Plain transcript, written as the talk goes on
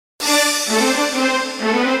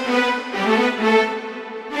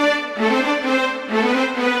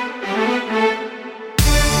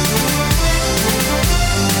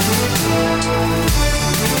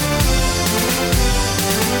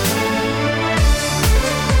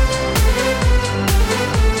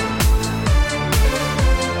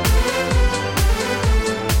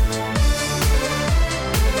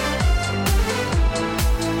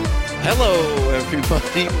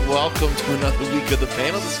everybody. Welcome to another week of the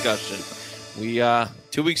panel discussion. We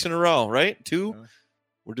 2 weeks in a row, right?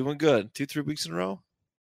 We're doing good. 3 weeks in a row.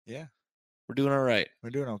 Yeah, we're doing all right. We're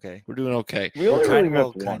doing okay. We only really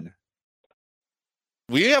missed one.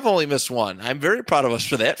 We have only missed one. I'm very proud of us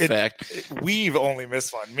for that fact. We've only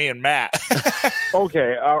missed one, me and Matt.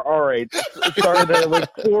 Okay, all right. Started there like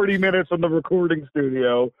 40 minutes in the recording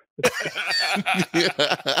studio.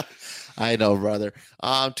 I know, brother.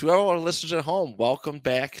 To all our listeners at home, welcome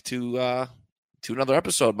back to another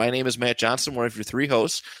episode. My name is Matt Johnson, one of your three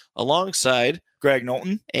hosts, alongside Greg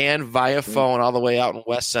Knowlton, and via phone all the way out in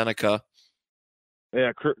West Seneca.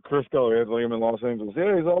 Yeah, Chris Keller has him in Los Angeles.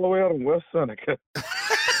 Yeah, he's all the way out in West Seneca.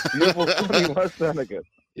 Beautiful sunny West Seneca.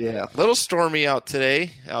 Yeah, a little stormy out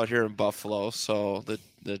today out here in Buffalo, so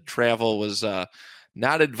the travel was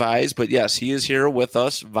not advised. But yes, he is here with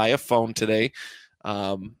us via phone today.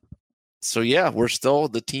 So yeah, we're still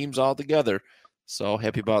the team's all together. So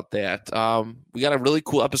happy about that. We got a really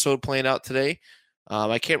cool episode playing out today.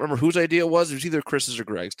 I can't remember whose idea it was. It was either Chris's or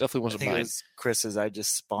Greg's. Definitely wasn't mine. It was Chris's. I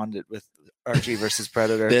just spawned it with Archie versus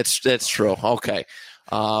Predator. That's true. Okay.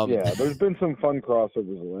 Yeah, there's been some fun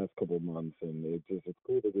crossovers the last couple of months, and it's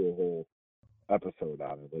cool to do a whole episode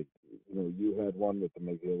on it. Like, you had one with the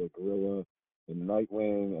Megala Gorilla and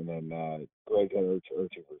Nightwing, and then Greg had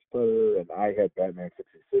Archie versus Predator, and I had Batman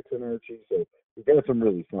 66 and Archie. So we've got some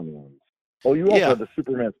really fun ones. Oh, you also had the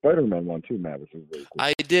Superman Spider-Man one too, Matt, which was really cool.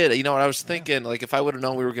 I did. You know what I was thinking? Like, if I would have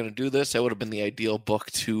known we were going to do this, that would have been the ideal book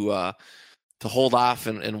to hold off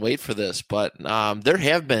and wait for this. But there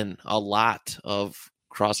have been a lot of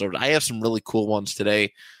crossovers. I have some really cool ones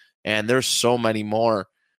today, and there's so many more.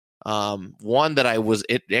 One that I was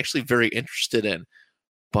actually very interested in,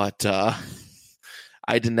 but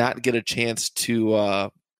I did not get a chance to.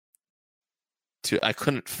 I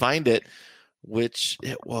couldn't find it. Which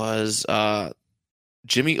it was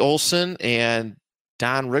Jimmy Olsen and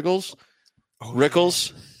Don Rickles.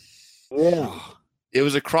 Rickles. Yeah. It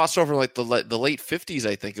was a crossover like the late 50s,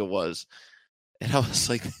 I think it was. And I was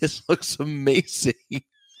like, this looks amazing.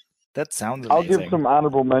 That sounds amazing. I'll give some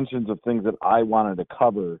honorable mentions of things that I wanted to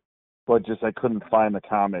cover, but just I couldn't find the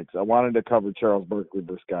comics. I wanted to cover Charles Barkley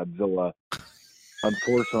versus Godzilla.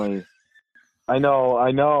 Unfortunately. I know.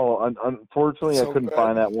 Unfortunately, I couldn't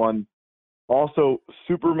find that one. Also,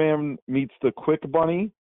 Superman meets the Quick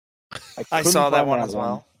Bunny. I saw that one as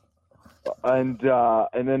well. And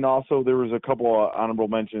then also there was a couple of honorable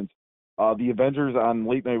mentions. The Avengers on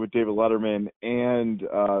Late Night with David Letterman and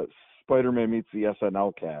Spider-Man meets the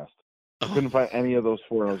SNL cast. I couldn't find any of those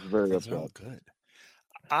four, and I was very upset. Oh, good.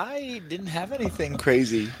 I didn't have anything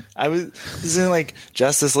crazy. This is in like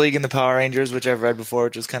Justice League and the Power Rangers, which I've read before,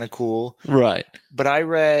 which was kind of cool. Right. But I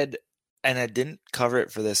read, and I didn't cover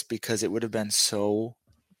it for this because it would have been so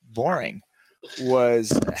boring,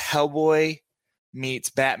 was Hellboy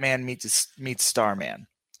meets Batman meets Starman.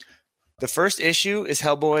 The first issue is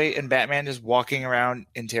Hellboy and Batman just walking around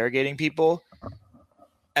interrogating people.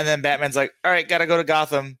 And then Batman's like, all right, got to go to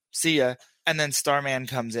Gotham. See ya. And then Starman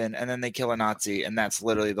comes in, and then they kill a Nazi, and that's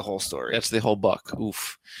literally the whole story. That's the whole book.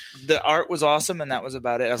 Oof. The art was awesome, and that was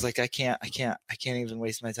about it. I was like, I can't even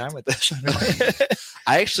waste my time with this.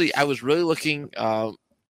 I was really looking.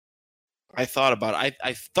 I thought about it.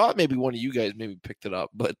 I thought maybe one of you guys maybe picked it up,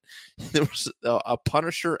 but there was a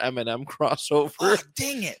Punisher Eminem crossover. Oh,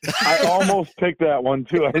 dang it! I almost picked that one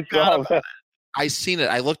too. I saw that. I seen it.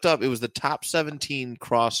 I looked up. It was the top 17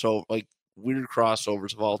 crossover, like weird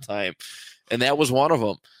crossovers of all time, and that was one of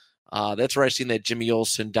them. That's where I seen that Jimmy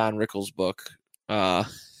Olsen, Don Rickles book. I'm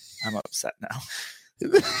upset now.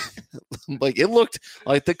 Like it looked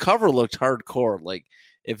like the cover looked hardcore. Like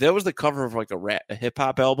if that was the cover of like a hip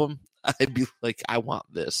hop album, I'd be like, I want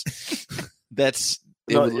this. It was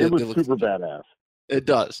super badass. It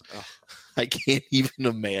does. Oh. I can't even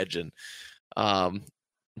imagine.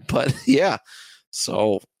 But yeah,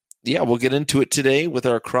 so yeah, we'll get into it today with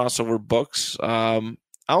our crossover books.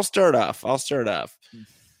 I'll start off.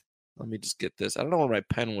 Let me just get this. I don't know where my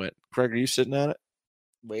pen went. Craig, are you sitting on it?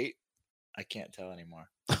 Wait, I can't tell anymore.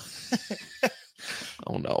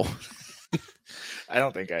 Oh no. I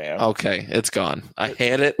don't think I am. Okay, it's gone. I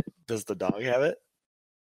had it. Does the dog have it?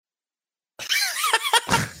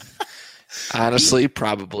 Honestly,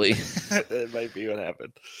 probably. That might be what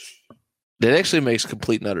happened. That actually makes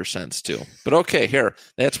complete and utter sense too. But okay, here.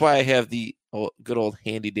 That's why I have the good old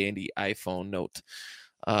handy dandy iPhone Note.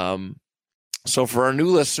 So for our new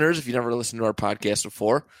listeners, if you never listened to our podcast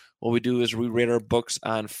before, what we do is we rate our books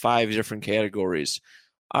on 5 different categories: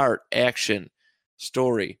 art, action,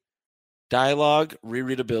 story, dialogue,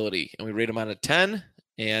 rereadability. And we rate them out of 10,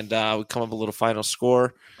 and we come up with a little final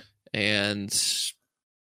score. And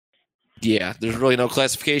Yeah, there's really no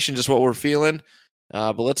classification, just what we're feeling.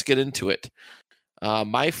 But let's get into it.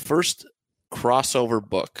 My first crossover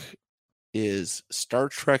book is Star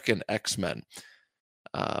Trek and X-Men.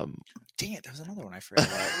 Dang it, that was another one I forgot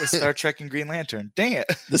about. It was Star Trek and Green Lantern. Dang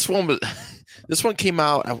it. This one came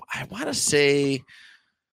out, I want to say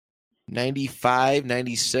 95,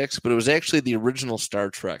 96, but it was actually the original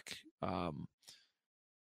Star Trek.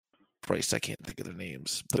 Christ, I can't think of their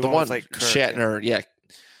names. But the one like Kirk, Shatner, yeah.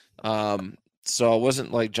 So it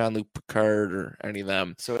wasn't like Jean-Luc Picard or any of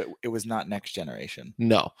them. So it was not Next Generation.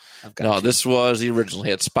 No. This was the original. It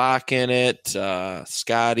had Spock in it,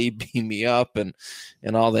 Scotty, Beam Me Up, and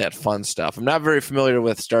all that fun stuff. I'm not very familiar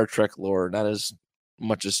with Star Trek lore, not as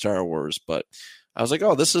much as Star Wars, but I was like,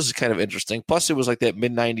 oh, this is kind of interesting. Plus, it was like that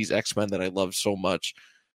mid-90s X-Men that I loved so much.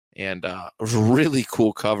 And it was a really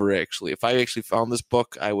cool cover, actually. If I actually found this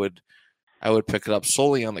book, I would pick it up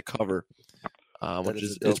solely on the cover. Which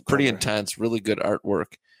is it's pretty intense, really good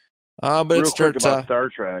artwork. But Real it starts quick about Star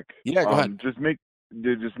Trek. Yeah, go ahead. Just make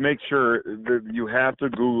sure that you have to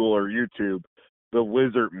Google or YouTube the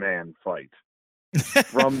Lizard Man fight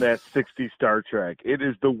from that 60 Star Trek. It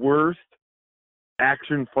is the worst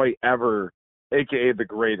action fight ever, aka the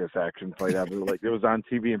greatest action fight ever. Like, it was on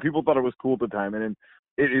TV and people thought it was cool at the time, and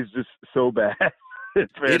it is just so bad.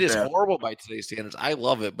 It is horrible by today's standards. I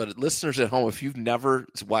love it, but listeners at home, if you've never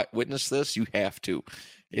witnessed this, you have to.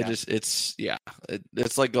 It's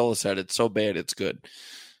like Gullah said, it's so bad it's good.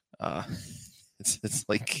 It's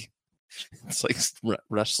like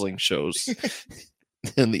wrestling shows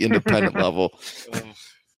in the independent level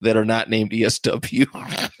that are not named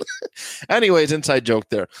ESW. Anyways, inside joke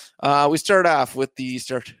there. We start off with the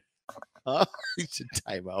start.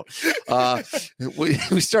 Time out.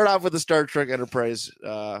 We start off with the Star Trek Enterprise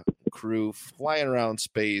crew flying around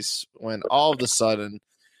space when all of a sudden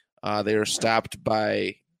they are stopped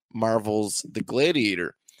by Marvel's The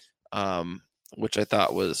Gladiator, which I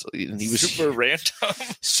thought was super random.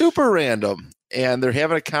 Super random. And they're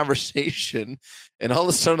having a conversation, and all of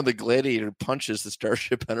a sudden the Gladiator punches the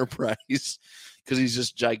Starship Enterprise because he's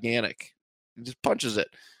just gigantic. He just punches it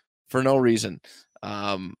for no reason.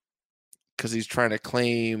 Because he's trying to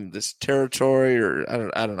claim this territory, or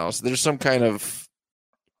I don't know. So there's some kind of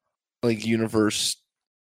like universe.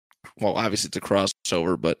 Well, obviously it's a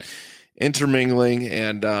crossover, but intermingling,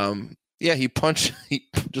 and he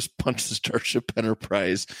just punched the Starship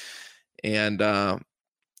Enterprise, and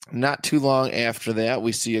not too long after that,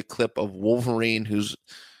 we see a clip of Wolverine who's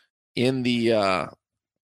in the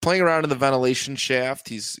playing around in the ventilation shaft.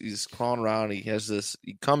 He's crawling around.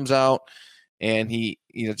 He comes out. And he,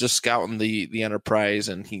 just scouting the Enterprise,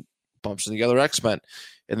 and he bumps into the other X-Men.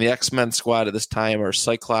 And the X-Men squad at this time are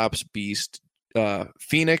Cyclops, Beast,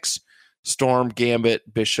 Phoenix, Storm,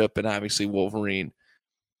 Gambit, Bishop, and obviously Wolverine.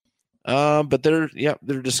 But they're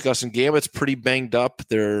discussing. Gambit's pretty banged up.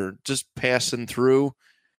 They're just passing through,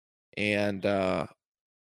 and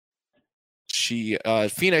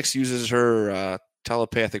Phoenix uses her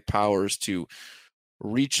telepathic powers to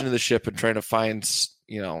reach into the ship and try to find,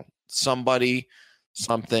 somebody,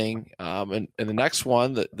 something, and the next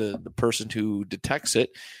one, the person who detects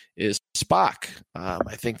it is Spock.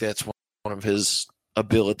 I think that's one of his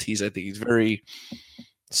abilities. I think he's very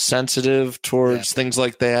sensitive towards things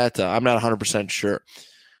like that. I'm not 100% sure,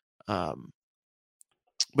 but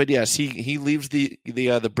yes, he leaves the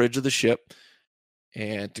bridge of the ship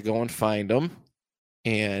and to go and find him.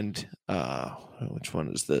 And which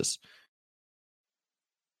one is this?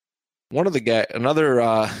 One of the guy,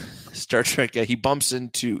 another Star Trek guy, he bumps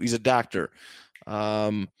into. He's a doctor.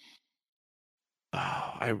 I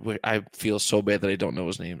feel so bad that I don't know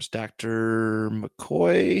his name. It's Dr.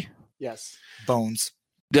 McCoy. Yes. Bones.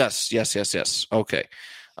 Yes. Okay.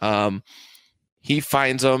 He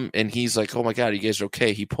finds him and he's like, "Oh my God, you guys are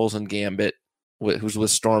okay." He pulls in Gambit, who's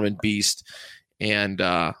with Storm and Beast, and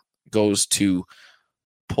goes to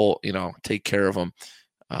take care of him.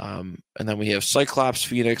 And then we have Cyclops,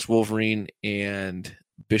 Phoenix, Wolverine, and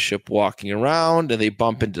Bishop walking around, and they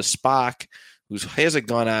bump into Spock, who has a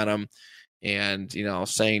gun on him, and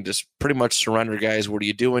saying, "Just pretty much surrender, guys. What are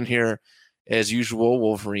you doing here?" As usual,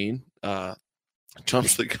 Wolverine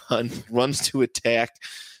jumps the gun, runs to attack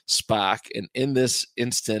Spock, and in this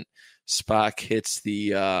instant, Spock hits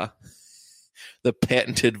the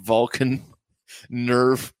patented Vulcan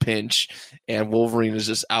nerve pinch, and Wolverine is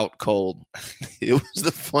just out cold. It was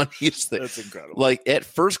the funniest thing. That's incredible. Like, at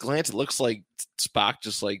first glance, it looks like Spock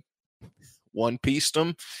just like one-pieced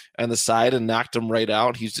him on the side and knocked him right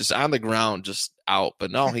out. He's just on the ground, just out.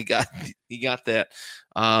 But no, he got that.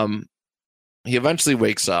 He eventually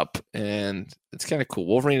wakes up, and it's kind of cool.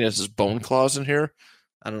 Wolverine has his bone claws in here,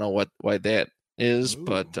 I don't know why that is, Ooh.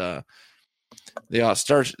 but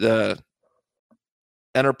the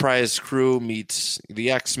Enterprise crew meets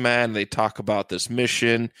the X-Men. They talk about this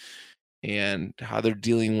mission and how they're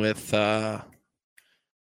dealing with is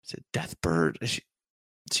it Deathbird?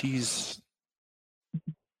 She's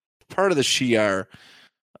part of the Shi'ar.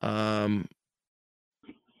 You're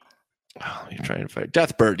trying to fight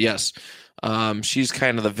Deathbird, yes. She's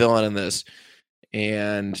kind of the villain in this.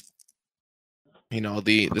 And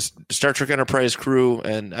the Star Trek Enterprise crew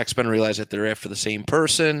and X-Men realize that they're after the same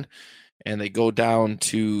person, and they go down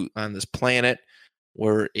on this planet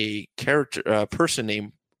where a person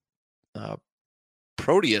named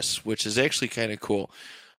Proteus, which is actually kind of cool.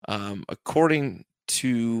 According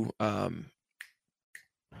to oh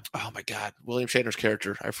my God, William Shatner's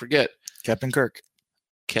character, I forget. Captain Kirk.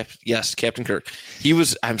 Yes, Captain Kirk. He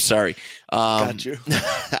was. I'm sorry. Got you.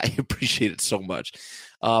 I appreciate it so much.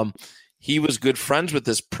 He was good friends with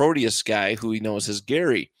this Proteus guy who he knows as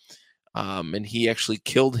Gary. And he actually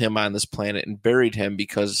killed him on this planet and buried him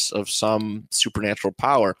because of some supernatural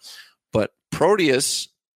power. But Proteus,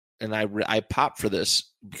 and I popped for this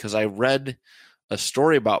because I read a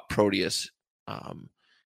story about Proteus from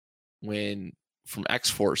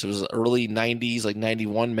X-Force. It was the early 90s, like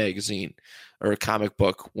 91 magazine or a comic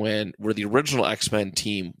book where the original X-Men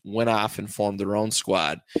team went off and formed their own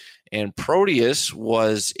squad. And Proteus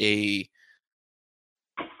was a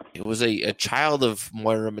child of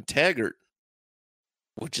Moira McTaggart,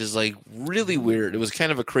 which is like really weird. It was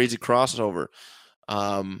kind of a crazy crossover.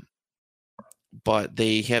 But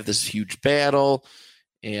they have this huge battle,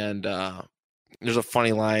 and there's a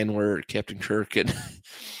funny line where Captain Kirk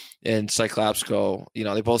and Cyclops go,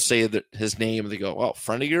 they both say that his name, and they go, "Oh,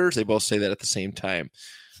 friend of yours?" They both say that at the same time.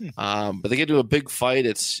 But they get to a big fight.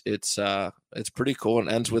 It's pretty cool, and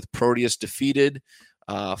ends with Proteus defeated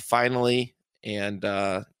finally, and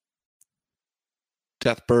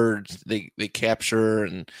Deathbird they capture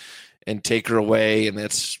and take her away, and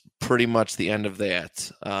that's pretty much the end of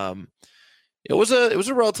that. It was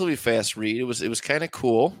a relatively fast read. It was kind of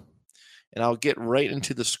cool, and I'll get right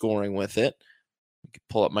into the scoring with it.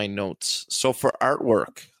 Pull up my notes. So for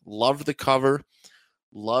artwork, loved the cover,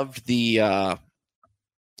 loved the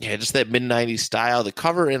just that mid-90s style. The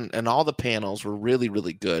cover and all the panels were really,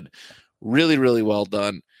 really good, really, really well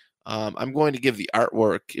done. I'm going to give the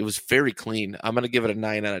artwork, it was very clean. I'm going to give it a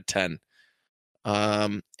 9 out of 10.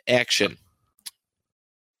 Action,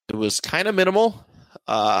 it was kind of minimal.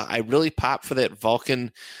 I really popped for that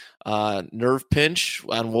Vulcan nerve pinch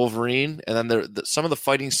on Wolverine, and then some of the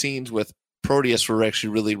fighting scenes with Proteus were actually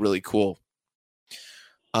really, really cool.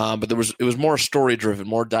 But it was more story driven,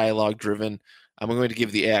 more dialogue driven. I'm going to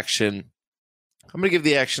give the action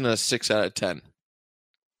a 6 out of 10.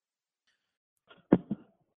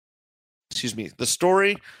 Excuse me. The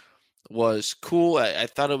story was cool. I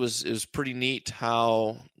thought it was pretty neat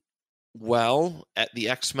how well at the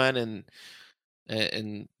X-Men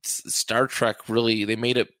and Star Trek really, they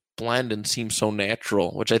made it blend and seem so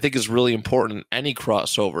natural, which I think is really important in any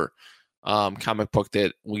crossover comic book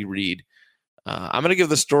that we read. I'm going to give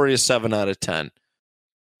the story a 7 out of 10.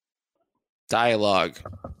 Dialogue.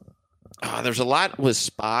 There's a lot with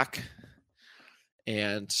Spock.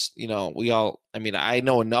 And, I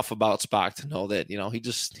know enough about Spock to know that,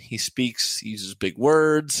 he speaks, he uses big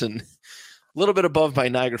words, and a little bit above my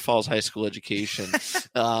Niagara Falls high school education.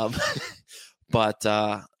 But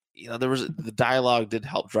the dialogue did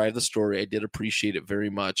help drive the story. I did appreciate it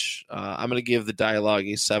very much. I'm going to give the dialogue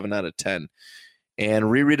a 7 out of 10. And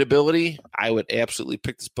rereadability, I would absolutely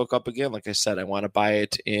pick this book up again. Like I said, I want to buy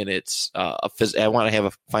it, and I want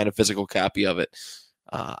to find a physical copy of it.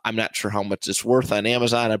 I'm not sure how much it's worth on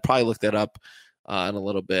Amazon. I'd probably look that up in a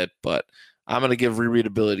little bit, but I'm going to give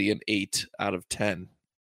rereadability an 8 out of 10.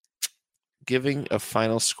 Giving a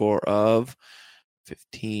final score of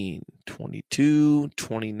 15, 22,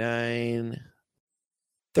 29,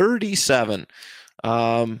 37.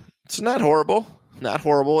 It's not horrible. Not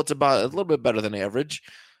horrible. It's about a little bit better than average.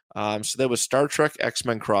 So that was Star Trek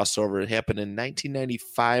X-Men crossover. It happened in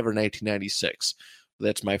 1995 or 1996.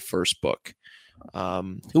 That's my first book.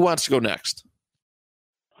 Who wants to go next?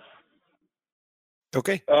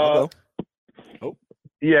 Okay, I'll go. Oh,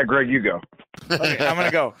 yeah, Greg, you go. Okay, I'm gonna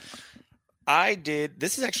go.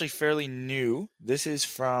 This is actually fairly new. This is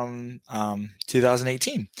from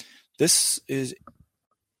 2018.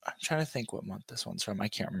 I'm trying to think what month this one's from. I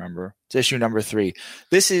can't remember. It's issue number 3.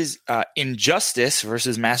 This is Injustice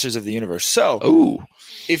versus Masters of the Universe. So,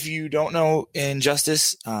 if you don't know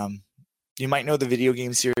Injustice, you might know the video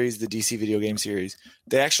game series, the DC video game series.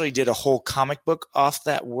 They actually did a whole comic book off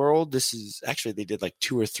that world. They did like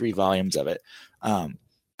 2 or 3 volumes of it.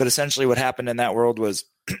 But essentially what happened in that world was,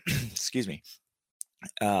 excuse me,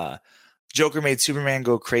 Joker made Superman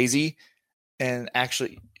go crazy and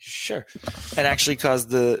actually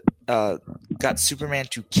caused got Superman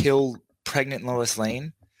to kill pregnant Lois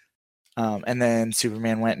Lane. And then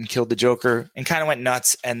Superman went and killed the Joker and kind of went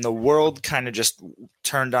nuts, and the world kind of just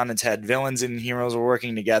turned on its head. Villains and heroes were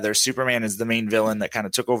working together. Superman is the main villain that kind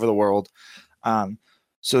of took over the world.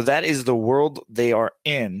 So that is the world they are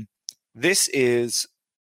in. This is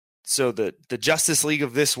the Justice League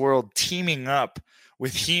of this world teaming up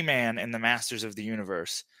with He-Man and the Masters of the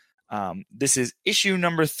Universe. This is issue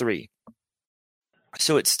number 3.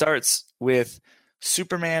 So it starts with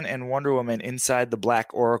Superman and Wonder Woman inside the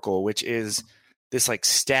Black Oracle, which is this like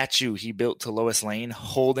statue he built to Lois Lane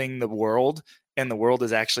holding the world, and the world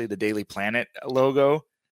is actually the Daily Planet logo,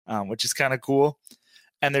 which is kind of cool.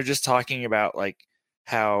 And they're just talking about like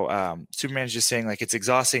how Superman's just saying like it's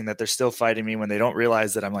exhausting that they're still fighting me when they don't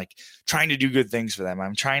realize that I'm like trying to do good things for them.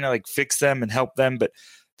 I'm trying to like fix them and help them, but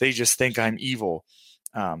they just think I'm evil.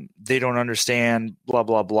 They don't understand, blah,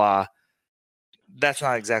 blah, blah. That's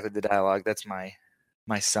not exactly the dialogue. That's my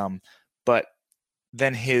sum. But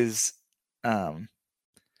then his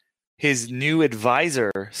new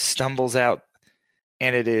advisor stumbles out,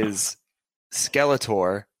 and it is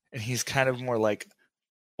Skeletor, and he's kind of more like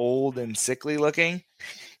old and sickly looking.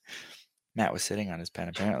 Matt was sitting on his pen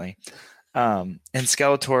apparently. And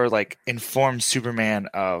Skeletor like informs Superman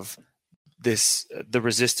of this, the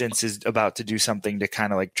Resistance is about to do something to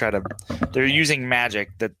kind of like they're using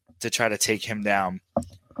magic to try to take him down.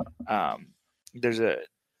 There's a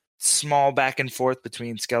small back and forth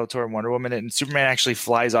between Skeletor and Wonder Woman, and Superman actually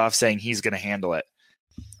flies off saying he's going to handle it.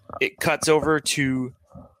 It cuts over to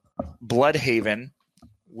Bloodhaven,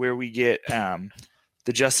 where we get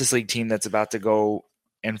the Justice League team that's about to go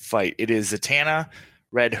and fight. It is Zatanna,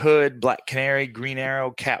 Red Hood, Black Canary, Green Arrow,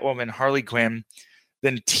 Catwoman, Harley Quinn,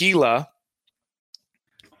 then Teela,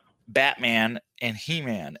 Batman, and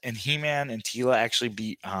He-Man. And He-Man and Teela actually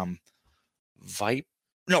beat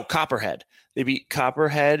Copperhead. They beat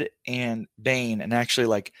Copperhead and Bane, and actually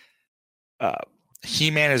like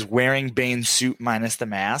He-Man is wearing Bane's suit minus the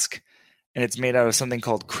mask, and it's made out of something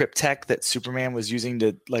called Cryptek that Superman was using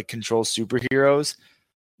to like control superheroes.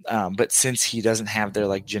 But since he doesn't have their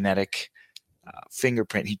like genetic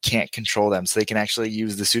fingerprint, he can't control them, so they can actually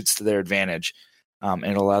use the suits to their advantage, and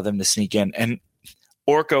allow them to sneak in. And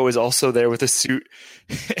Orko is also there with a suit,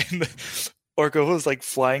 and Orko was like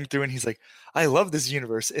flying through, and he's like, I love this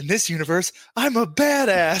universe. In this universe, I'm a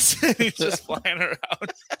badass. And he's just flying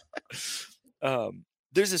around.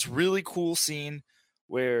 There's this really cool scene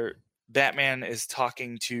where Batman is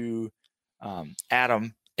talking to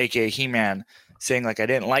Adam, aka He-Man, saying like, I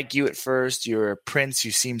didn't like you at first. You're a prince.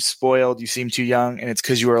 You seem spoiled. You seem too young. And it's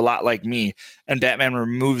because you were a lot like me. And Batman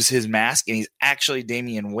removes his mask, and he's actually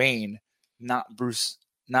Damian Wayne, not Bruce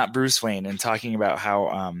Wayne, and talking about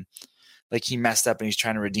how like he messed up and he's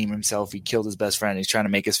trying to redeem himself. He killed his best friend. He's trying to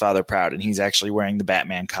make his father proud, and he's actually wearing the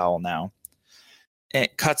Batman cowl now. And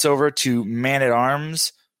it cuts over to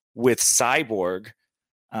Man-at-Arms with Cyborg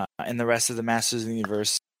and the rest of the Masters of the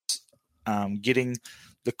Universe getting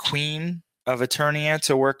the Queen of Eternia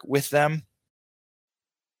to work with them.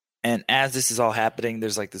 And as this is all happening,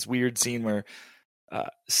 there's like this weird scene where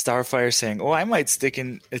Starfire saying, oh, I might stick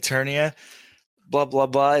in Eternia, blah, blah,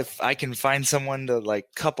 blah, if I can find someone to like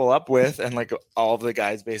couple up with. And like all of the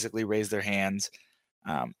guys basically raise their hands.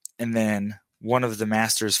 And then one of the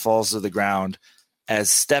masters falls to the ground as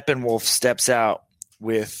Steppenwolf steps out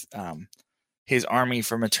with his army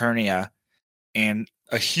from Eternia, and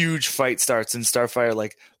a huge fight starts, and Starfire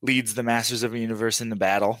like leads the Masters of the Universe into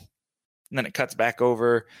battle. And then it cuts back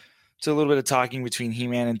over to a little bit of talking between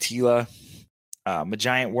He-Man and Teela. A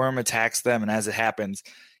giant worm attacks them, and as it happens,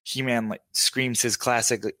 He-Man like screams his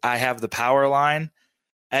classic I have the power line.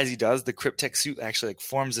 As he does, the Cryptek suit actually like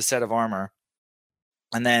forms a set of armor.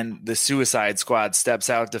 And then the Suicide Squad steps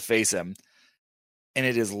out to face him. And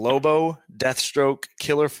it is Lobo, Deathstroke,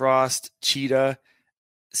 Killer Frost, Cheetah,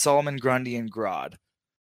 Solomon Grundy, and Grodd.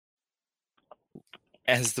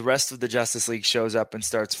 As the rest of the Justice League shows up and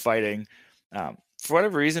starts fighting, for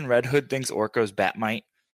whatever reason, Red Hood thinks Orko's Batmite.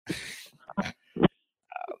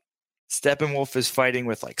 Steppenwolf is fighting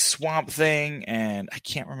with like Swamp Thing, and I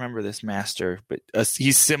can't remember this master, but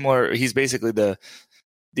he's similar. He's basically the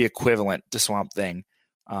equivalent to Swamp Thing.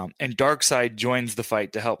 And Darkseid joins the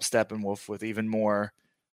fight to help Steppenwolf with even more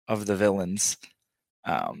of the villains.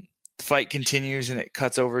 The fight continues, and it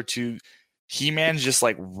cuts over to He-Man's just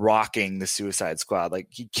like rocking the Suicide Squad. Like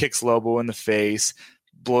he kicks Lobo in the face,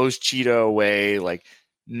 blows Cheetah away, like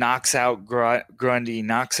knocks out Grundy,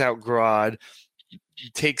 knocks out Grodd,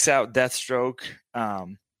 takes out Deathstroke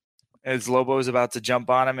as Lobo is about to jump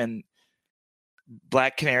on him, and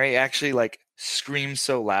Black Canary actually like screams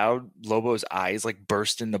so loud Lobo's eyes like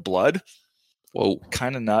burst into blood. Whoa.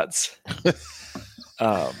 Kind of nuts.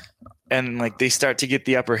 And like they start to get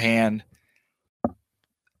the upper hand.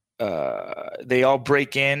 They all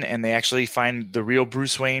break in and they actually find the real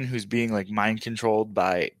Bruce Wayne, who's being like mind controlled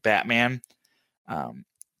by Batman,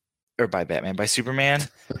 by Superman.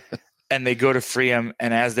 And they go to free him.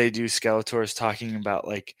 And as they do, Skeletor's talking about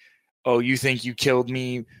like, oh, you think you killed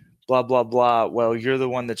me, blah, blah, blah. Well, you're the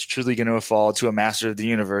one that's truly going to fall to a master of the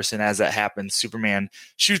universe. And as that happens, Superman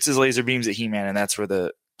shoots his laser beams at He-Man, and that's where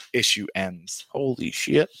the issue ends. Holy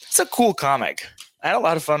shit. It's a cool comic. I had a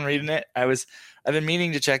lot of fun reading it. I've been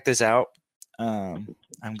meaning to check this out. I'm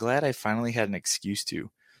glad I finally had an excuse to.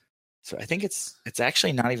 So I think it's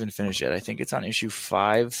actually not even finished yet. I think it's on issue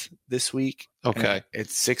 5 this week. Okay.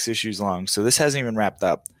 It's 6 issues long. So this hasn't even wrapped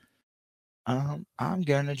up. I'm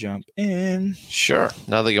gonna jump in. Sure.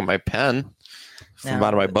 Now they get my pen from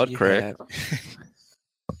out of my butt crack.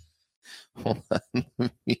 Hold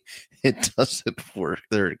on. It doesn't work.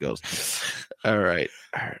 There it goes. All right.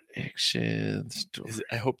 Art, action, story.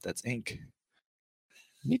 I hope that's ink.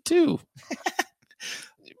 Me too.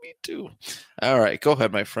 Me too. All right. Go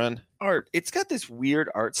ahead, my friend. Art. It's got this weird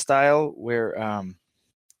art style where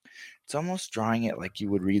it's almost drawing it like you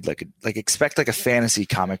would read expect like a fantasy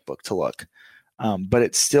comic book to look. But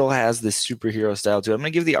it still has this superhero style to it. I'm gonna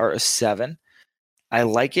give the art a 7. I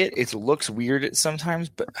like it. It looks weird sometimes,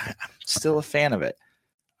 but I'm still a fan of it.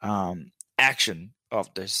 Action. Oh,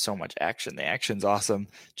 there's so much action. The action's awesome.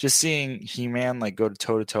 Just seeing He-Man like go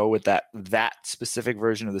toe to toe with that specific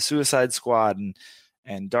version of the Suicide Squad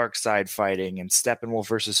and Darkseid fighting and Steppenwolf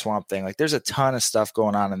versus Swamp Thing. Like there's a ton of stuff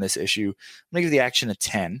going on in this issue. I'm gonna give the action a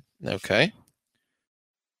 10. Okay.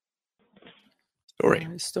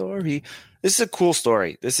 Story. This is a cool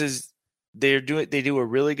story. They do a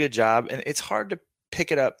really good job, and it's hard to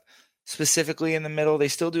pick it up specifically in the middle. They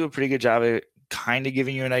still do a pretty good job of kind of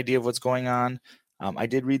giving you an idea of what's going on. I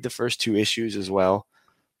did read the first 2 issues as well,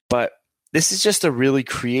 but this is just a really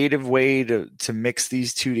creative way to mix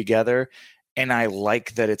these two together. And I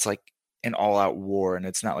like that it's like an all-out war, and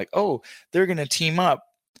it's not like, oh, they're going to team up.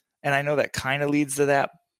 And I know that kind of leads to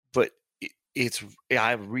that, but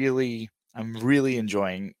I'm really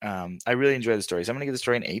enjoying. I really enjoy the story. So I'm going to give the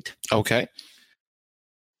story an 8. Okay.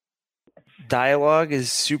 Dialogue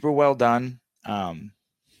is super well done.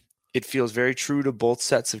 It feels very true to both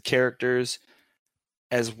sets of characters,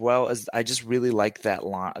 as well as I just really like that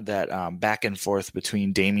back and forth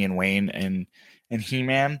between Damian Wayne and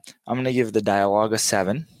He-Man. I'm going to give the dialogue a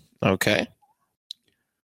 7. Okay.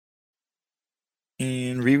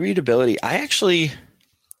 In rereadability, I actually,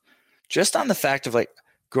 just on the fact of like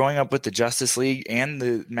growing up with the Justice League and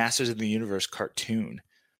the Masters of the Universe cartoon,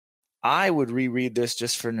 I would reread this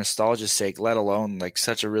just for nostalgia's sake, let alone like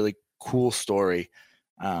such a really cool story.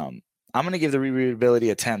 I'm going to give the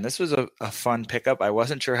rereadability a 10. This was a fun pickup. I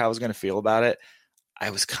wasn't sure how I was going to feel about it. I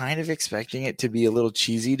was kind of expecting it to be a little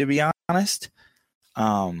cheesy, to be honest.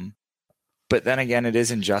 But then again, it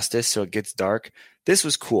is Injustice, so it gets dark. This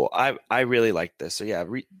was cool. I really liked this. So yeah,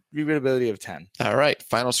 rereadability of 10. All right.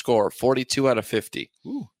 Final score, 42 out of 50.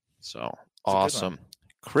 Ooh. So awesome.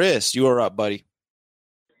 Chris, you are up, buddy.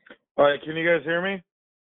 All right, can you guys hear me?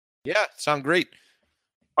 Yeah, sound great.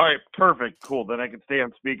 All right, perfect. Cool. Then I can stay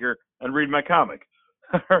on speaker and read my comic.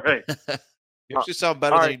 All right. You actually sound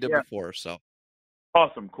better than you did before. So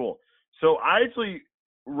awesome. Cool. So I actually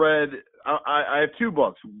read, I have 2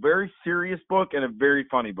 books, very serious book and a very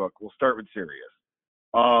funny book. We'll start with serious.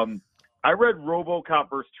 I read RoboCop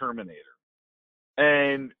vs. Terminator.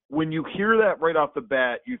 And when you hear that right off the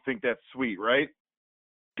bat, you think that's sweet, right?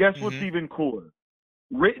 Guess what's even cooler?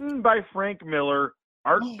 Written by Frank Miller,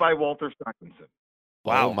 art by Walter Simonson.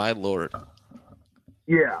 Wow, oh, my Lord.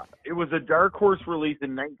 Yeah, it was a Dark Horse release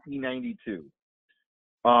in 1992.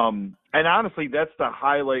 And honestly, that's the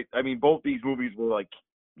highlight. I mean, both these movies were like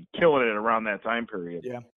killing it around that time period.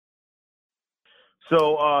 Yeah.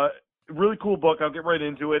 So, really cool book. I'll get right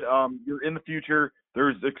into it. You're in the future.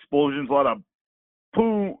 There's explosions, a lot of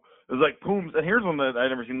boom. There's like booms. And here's one that I've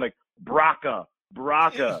never seen, like Braca.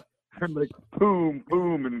 And like boom,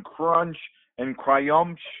 and crunch and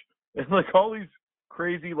cryumch. And like all these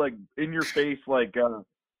crazy, like in your face, like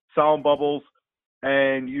sound bubbles.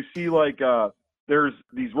 And you see like there's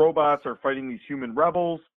these robots are fighting these human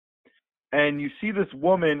rebels. And you see this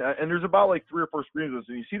woman, and there's about like 3 or 4 screens of this,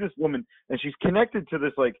 and you see this woman, and she's connected to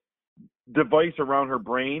this like device around her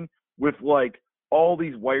brain with like all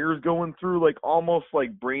these wires going through, like almost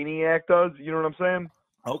like Brainiac does. You know what I'm saying?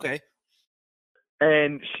 Okay.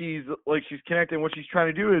 and she's connected. And what she's trying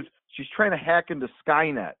to do is she's trying to hack into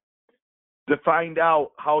Skynet to find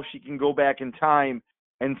out how she can go back in time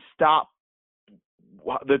and stop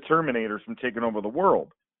the Terminators from taking over the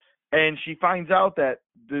world. And she finds out that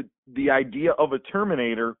the idea of a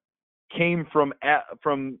Terminator came from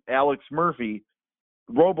Alex Murphy,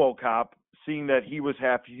 RoboCop, seeing that he was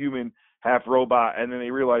half human, half robot, and then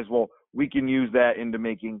they realized, well, we can use that into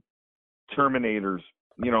making Terminators,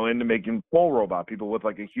 into making full robot people with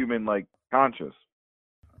like a human like conscious.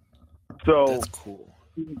 So That's cool.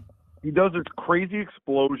 He does this crazy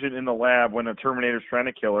explosion in the lab when a Terminator's trying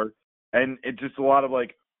to kill her, and it's just a lot of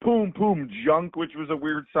like boom, boom, junk, which was a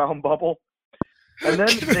weird sound bubble. And then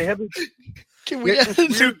they have this. Can we add a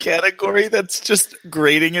new category that's just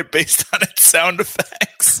grading it based on its sound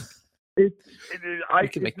effects? It's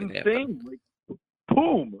insane. Like,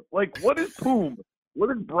 Poom. Like, what is Poom?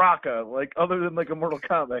 What is Braca? Like, other than like a Mortal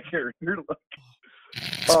Kombat character? Like,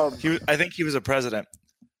 I think he was a president.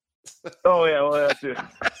 Oh yeah, well that's it.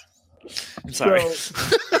 I'm sorry.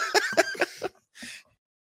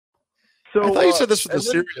 So I thought you said this was a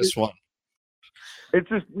serious one. It's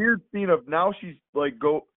this weird scene of now she's like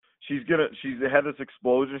she's had this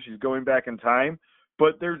explosion, she's going back in time,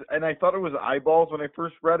 but and I thought it was eyeballs when I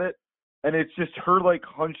first read it, and it's just her like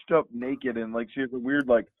hunched up naked and like she has a weird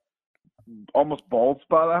like almost bald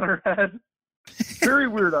spot on her head. Very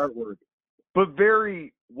weird artwork, but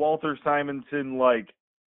very Walter Simonson, like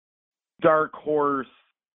Dark Horse,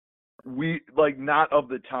 not of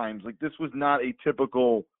the times. Like this was not a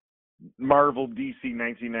typical Marvel DC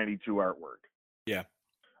 1992 artwork. Yeah.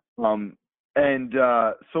 And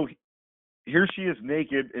so here she is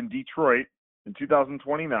naked in Detroit in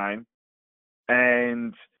 2029,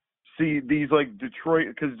 and see these like Detroit,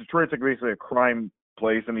 because Detroit's like basically a crime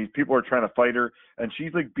place, and these people are trying to fight her, and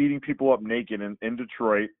she's like beating people up naked in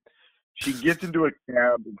Detroit. She gets into a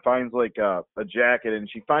cab and finds like a jacket, and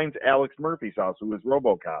she finds Alex Murphy's house, who is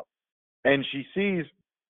RoboCop, and she sees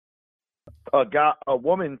a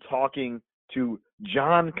woman talking to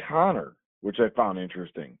John Connor, which I found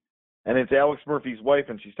interesting. And it's Alex Murphy's wife,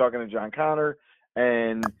 and she's talking to John Connor,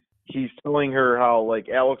 and he's telling her how like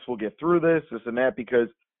Alex will get through this and that, because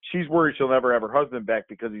she's worried she'll never have her husband back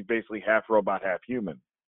because he's basically half robot, half human.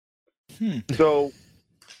 So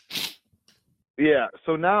yeah,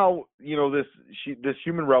 so now this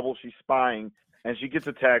human rebel, she's spying, and she gets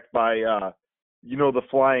attacked by the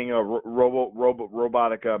flying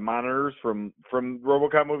robotic monitors from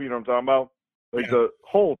RoboCop movie. You know what I'm talking about? Like the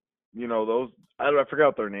Hulk, those. I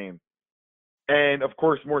forgot their name. And of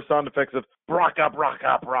course, more sound effects of Braca,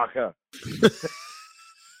 Braca, Braca.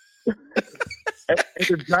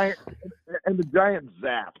 and the giant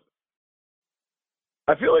zap.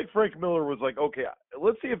 I feel like Frank Miller was like, okay,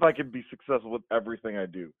 let's see if I can be successful with everything I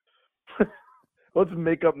do. Let's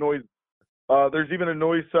make up noise. There's even a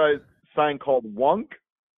noise sign called Wunk,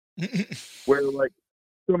 where like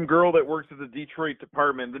some girl that works at the Detroit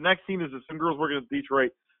department. The next scene is that some girl's working at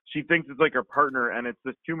Detroit. She thinks it's like her partner, and it's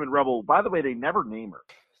this human rebel. By the way, they never name her.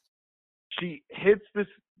 She hits this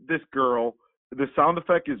girl. The sound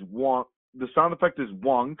effect is Wunk. The sound effect is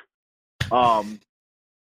Wunk. And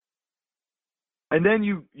then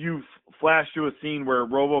you flash to a scene where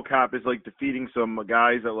RoboCop is like defeating some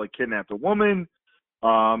guys that like kidnapped a woman.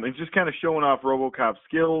 And just kind of showing off RoboCop's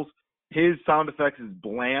skills. His sound effects is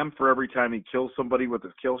blam for every time he kills somebody with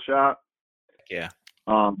his kill shot. Yeah.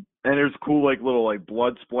 And there's cool like little like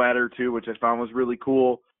blood splatter too, which I found was really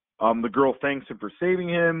cool. The girl thanks him for saving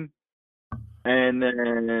him. And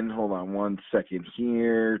then hold on one second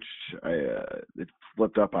here. It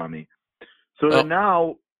flipped up on me. So then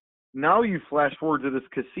now you flash forward to this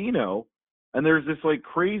casino, and there's this like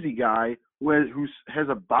crazy guy who has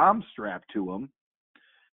a bomb strapped to him.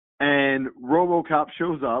 And RoboCop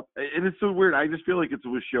shows up, and it's so weird. I just feel like it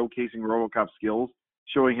was showcasing RoboCop's skills,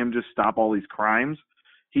 showing him just stop all these crimes.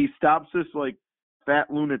 He stops this like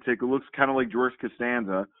fat lunatic who looks kind of like George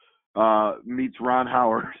Costanza, meets Ron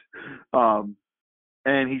Howard, and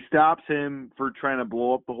he stops him for trying to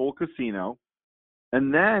blow up the whole casino.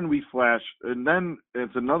 And then we flash, and then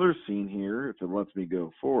it's another scene here, if it lets me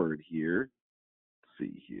go forward here.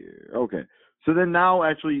 Let's see here. Okay, so then now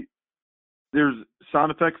actually there's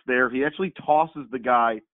sound effects there. He actually tosses the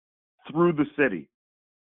guy through the city.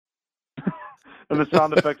 And the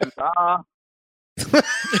sound effects is,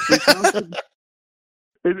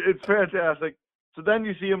 it's fantastic. So then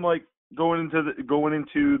you see him like going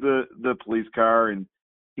into the police car, and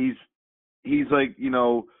he's like,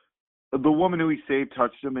 the woman who he saved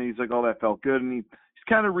touched him, and he's like, oh, that felt good. And he's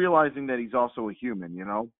kind of realizing that he's also a human,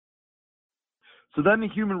 So then the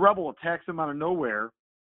human rebel attacks him out of nowhere,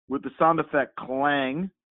 with the sound effect clang.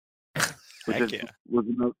 Heck yeah.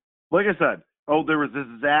 Like I said, there was this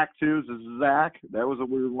Zack too. Zack, that was a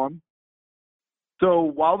weird one. So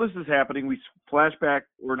while this is happening, we flash back,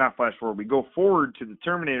 or not flash forward, we go forward to the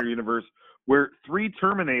Terminator universe where 3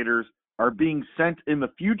 Terminators are being sent in the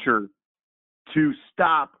future to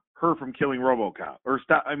stop her from killing RoboCop.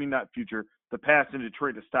 The past in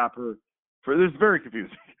Detroit to stop her. This is very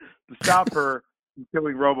confusing. To stop her from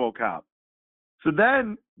killing RoboCop. So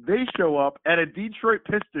then they show up at a Detroit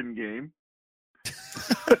Piston game.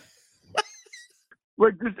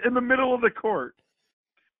 Like just in the middle of the court.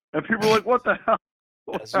 And people are like, what the hell?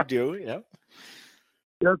 As you do, yeah.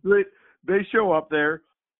 Yes, they show up there,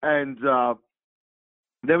 and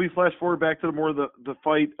then we flash forward back to the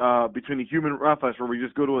fight between the human flash, where we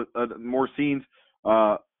just go to more scenes,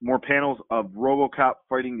 more panels of RoboCop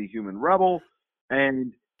fighting the human rebel,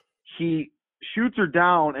 and he shoots her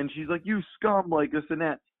down, and she's like, "You scum!" like this and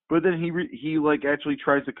that. But then he like actually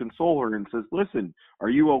tries to console her and says, "Listen, are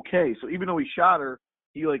you okay?" So even though he shot her,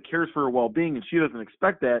 he like cares for her well-being, and she doesn't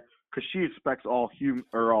expect that because she expects all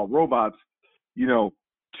robots,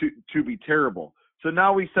 to be terrible. So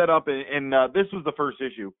now we set up, and this was the first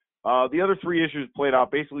issue. The other 3 issues played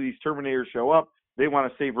out. Basically, these Terminators show up. They want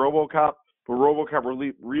to save RoboCop, but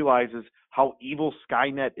RoboCop realizes how evil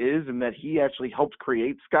Skynet is, and that he actually helped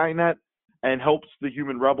create Skynet and helps the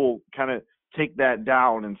human rebel kind of take that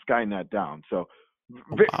down and Skynet down. So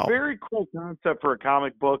Wow. very cool concept for a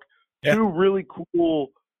comic book. Yeah. 2 really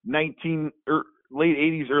cool late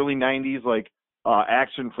 80s, early 90s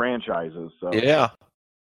action franchises. So Yeah.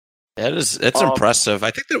 That's Um, impressive.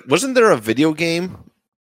 I think wasn't there a video game?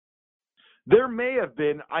 there may have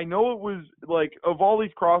been. I know it was like, of all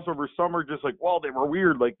these crossovers, some are just like, well, they were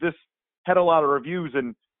weird. Like this had a lot of reviews,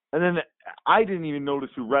 and then I didn't even notice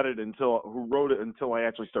who wrote it until I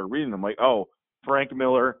actually started reading them. Like, oh, Frank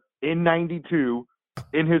Miller in '92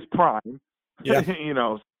 in his prime. Yeah.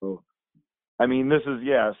 So I mean, this is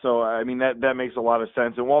So I mean that makes a lot of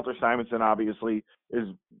sense. And Walter Simonson obviously is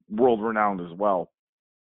world renowned as well.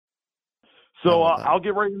 So I'll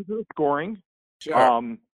get right into the scoring.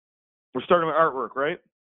 Sure. We're starting with artwork, right?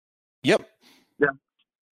 Yep.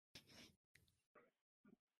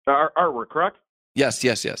 Artwork, correct? Yes.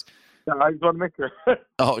 Yeah, I just want to make sure.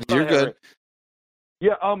 Oh, you're good.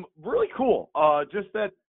 Yeah, really cool. Just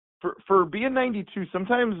that for being 92,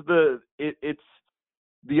 sometimes it's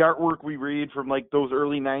the artwork we read from like those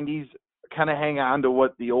early 90s kind of hang on to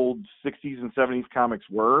what the old 60s and 70s comics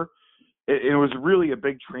were. It was really a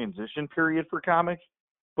big transition period for comics,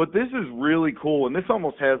 but this is really cool, and this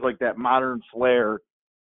almost has like that modern flair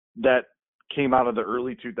that came out of the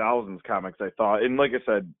early 2000s comics, I thought. And like I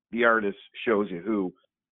said, the artist shows you who.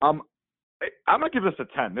 I'm gonna give this a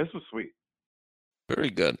 10. This was sweet.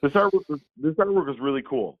 Very good. This artwork was really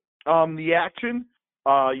cool. The action,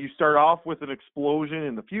 you start off with an explosion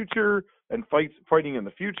in the future and fighting in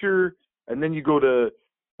the future, and then you go to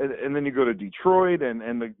Detroit,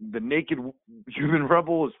 and the naked human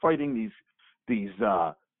rebel is fighting these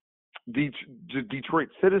Detroit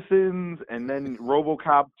citizens, and then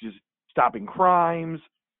RoboCop just stopping crimes,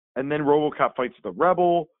 and then RoboCop fights the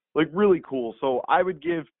rebel. Like, really cool. So I'm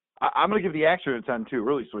gonna give the action a 10 too.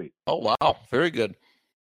 Really sweet. Oh, wow. Very good.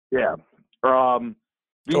 Yeah.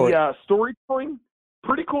 The storytelling,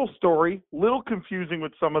 pretty cool story. Little confusing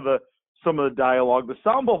with some of the dialogue. The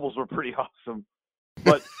sound bubbles were pretty awesome,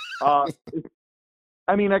 but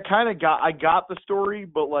I mean, I got the story,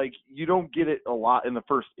 but like you don't get it a lot in the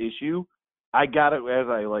first issue. I got it as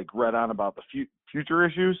I like read on about the future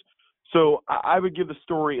issues. So I would give the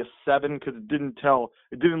story a 7 because it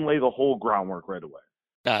didn't lay the whole groundwork right away.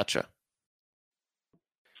 Gotcha.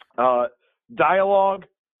 Dialogue,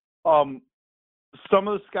 some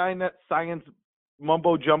of the Skynet science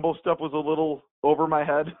mumbo jumbo stuff was a little over my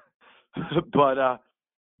head, but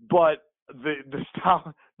the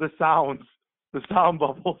sound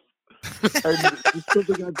bubbles, and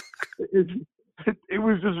it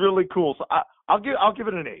was just really cool. So I'll give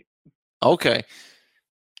it an 8. Okay.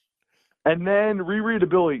 And then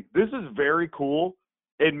rereadability. This is very cool.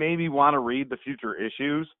 It made me want to read the future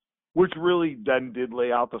issues, which really then did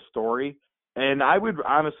lay out the story. And I would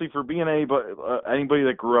honestly, for being anybody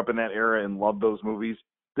that grew up in that era and loved those movies,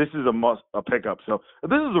 this is a pickup. So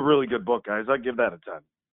this is a really good book, guys. I'd give that a 10.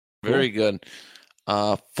 Very good.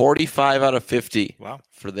 45 out of 50. Wow.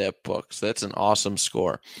 For that book. So that's an awesome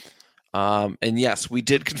score. And yes, we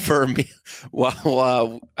did confirm.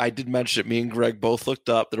 Well, I did mention it. Me and Greg both looked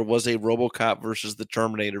up. There was a RoboCop versus the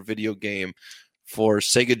Terminator video game for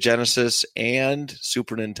Sega Genesis and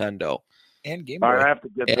Super Nintendo. And Game All Boy. right, I have to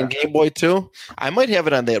get And that. Game Boy too. I might have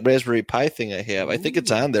it on that Raspberry Pi thing I have. I think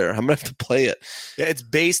it's on there. I think it's on there. I'm gonna have to play it. Yeah, it's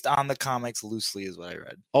based on the comics loosely, is what I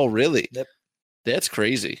read. Oh, really? Yep. That's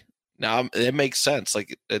crazy. Now it makes sense.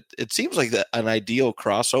 Like it seems like an ideal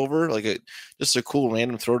crossover, like just a cool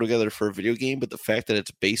random throw together for a video game. But the fact that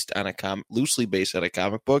it's based on loosely based on a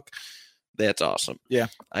comic book, that's awesome. Yeah.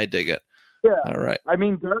 I dig it. Yeah. All right. I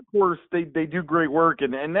mean, Dark Horse, they do great work,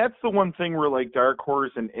 and that's the one thing where, like, Dark Horse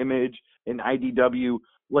and Image and IDW,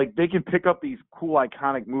 like, they can pick up these cool,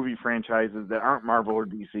 iconic movie franchises that aren't Marvel or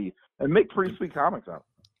DC and make pretty sweet comics out.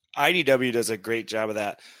 IDW does a great job of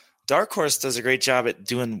that. Dark Horse does a great job at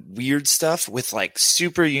doing weird stuff with, like,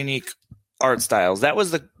 super unique art styles. That was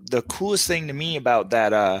the coolest thing to me about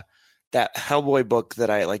that that Hellboy book that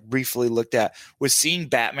I, like, briefly looked at, was seeing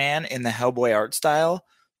Batman in the Hellboy art style,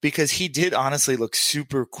 because he did honestly look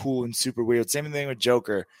super cool and super weird. Same thing with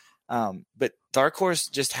Joker. But Dark Horse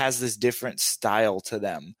just has this different style to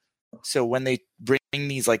them. So when they bring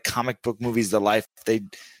these, like, comic book movies to life,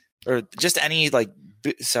 or just any, like,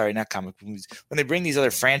 not comic book movies, when they bring these other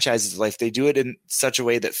franchises to life, they do it in such a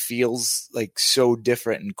way that feels, like, so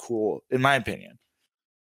different and cool, in my opinion.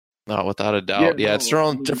 No, without a doubt. Yeah, it's their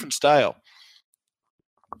own different style.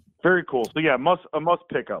 Very cool. So yeah, a must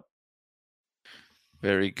pick up.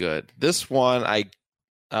 Very good. This one,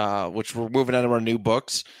 which we're moving on to our new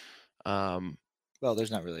books. Well,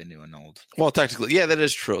 there's not really a new and old. Well, technically, yeah, that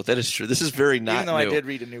is true. That is true. This is very not Even though new. I did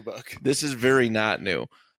read a new book. This is very not new.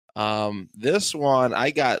 This one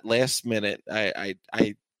I got last minute. I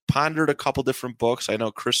pondered a couple different books. I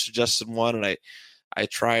know Chris suggested one, and I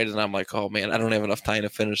tried, and I'm like, oh man, I don't have enough time to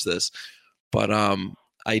finish this. But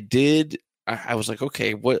I did. I was like,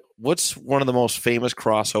 okay, what's one of the most famous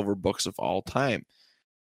crossover books of all time?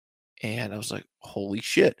 And I was like, holy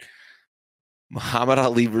shit. Muhammad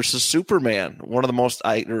Ali versus Superman. One of the most,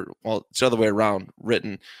 it's the other way around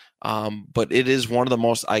written. But it is one of the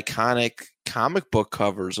most iconic comic book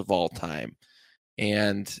covers of all time.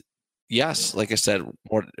 And yes, like I said,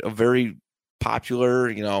 a very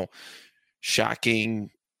popular, shocking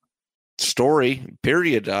story,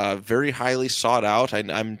 period. Very highly sought out.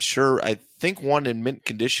 I think one in mint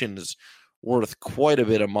condition is worth quite a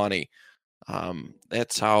bit of money.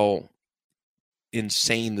 That's how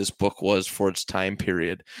insane this book was for its time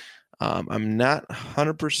period. I'm not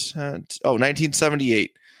 100%.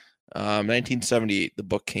 1978. 1978, the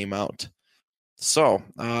book came out. So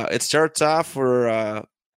it starts off where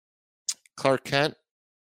Clark Kent,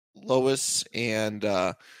 Lois, and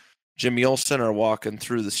Jimmy Olsen are walking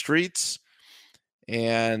through the streets,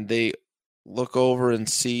 and they look over and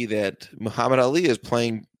see that Muhammad Ali is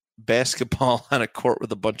playing basketball on a court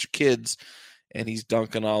with a bunch of kids, and he's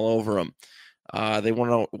dunking all over them. They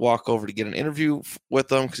want to walk over to get an interview with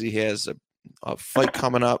him because he has a fight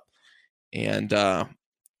coming up, and out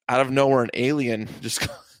of nowhere, an alien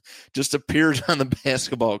just appears on the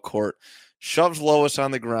basketball court, shoves Lois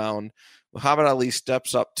on the ground. Muhammad Ali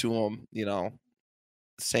steps up to him,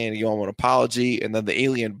 saying you owe an apology, and then the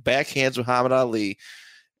alien backhands Muhammad Ali,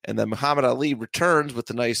 and then Muhammad Ali returns with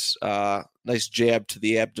a nice jab to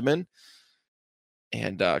the abdomen,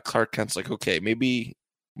 and Clark Kent's like, okay, maybe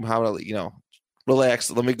Muhammad Ali,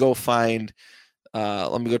 relax. Let me go talk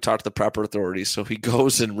to the proper authorities. So he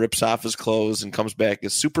goes and rips off his clothes and comes back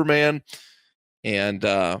as Superman. And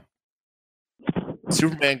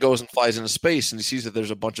Superman goes and flies into space, and he sees that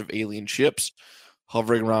there's a bunch of alien ships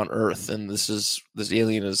hovering around Earth, and this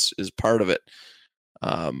alien is part of it.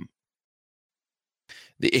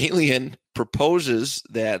 The alien proposes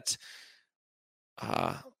that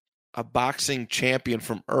a boxing champion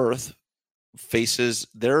from Earth faces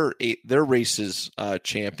their race's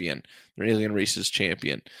champion, their alien race's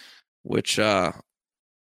champion, which it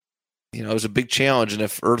was a big challenge. And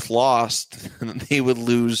if Earth lost, they would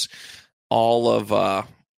lose they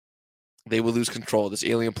would lose control. This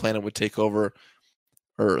alien planet would take over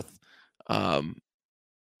Earth.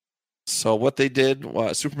 So what they did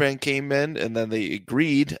was Superman came in, and then they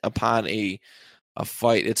agreed upon a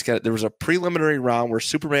fight. There was a preliminary round where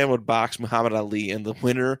Superman would box Muhammad Ali, and the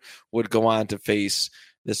winner would go on to face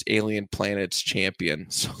this alien planet's champion.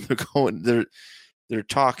 So they're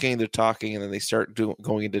talking, and then they start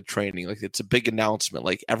going into training. Like, it's a big announcement.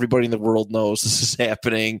 Like, everybody in the world knows this is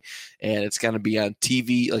happening, and it's going to be on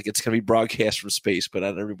TV. Like, it's going to be broadcast from space, but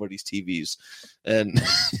on everybody's TVs. And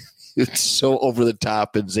it's so over the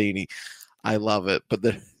top and zany. I love it. But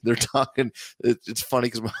they're talking. It's funny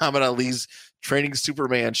because Muhammad Ali's training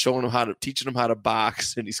Superman, teaching him how to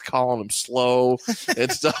box, and he's calling him slow and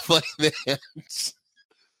stuff like that.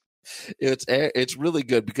 It's really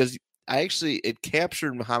good because it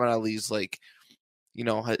captured Muhammad Ali's, like,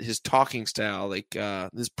 his talking style, like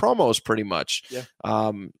his promos pretty much. Yeah.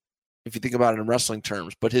 If you think about it in wrestling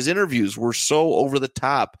terms, but his interviews were so over the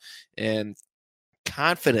top and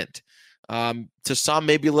confident. To some,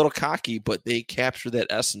 maybe a little cocky, but they captured that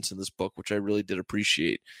essence in this book, which I really did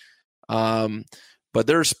appreciate. But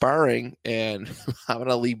they're sparring, and Muhammad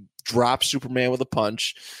Ali drops Superman with a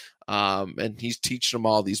punch, and he's teaching them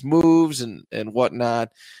all these moves and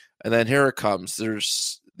whatnot. And then here it comes.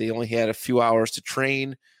 They only had a few hours to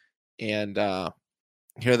train, and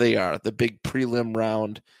here they are, the big prelim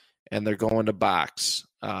round, and they're going to box.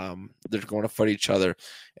 They're going to fight each other,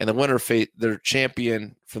 and the winner, their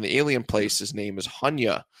champion from the alien place, his name is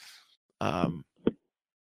Hunya.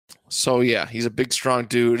 So yeah, he's a big, strong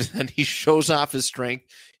dude, and he shows off his strength.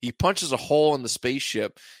 He punches a hole in the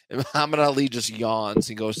spaceship, and Muhammad Ali just yawns.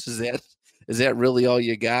 He goes, "Is that really all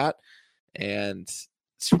you got?" And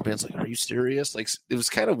Superman's like, "Are you serious?" Like, it was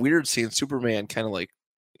kind of weird seeing Superman kind of like,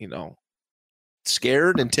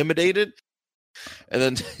 scared, intimidated. And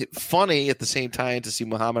then funny at the same time to see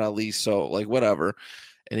Muhammad Ali, so like whatever.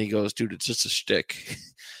 And he goes, "Dude, it's just a shtick."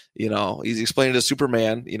 He's explaining to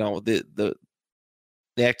Superman, the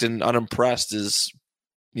acting unimpressed is,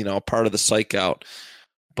 part of the psych out.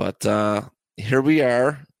 But here we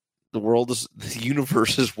are. The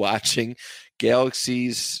universe is watching.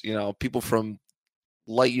 Galaxies, people from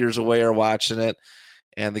light years away are watching it.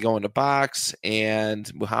 And they go into box,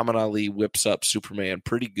 and Muhammad Ali whips up Superman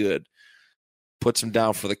pretty good. Puts him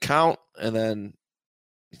down for the count, and then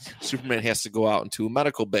Superman has to go out into a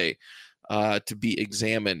medical bay to be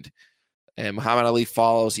examined. And Muhammad Ali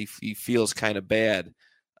follows. He feels kind of bad.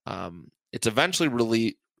 It's eventually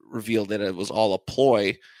really revealed that it was all a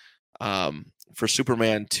ploy for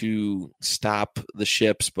Superman to stop the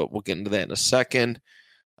ships, but we'll get into that in a second.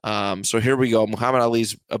 So here we go. Muhammad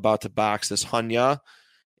Ali's about to box this Hunya,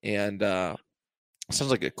 and sounds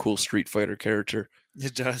like a cool Street Fighter character.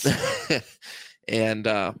 It does. And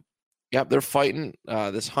they're fighting.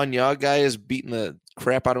 This Hunya guy is beating the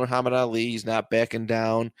crap out of Muhammad Ali. He's not backing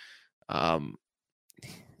down. Muhammad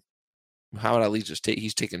Ali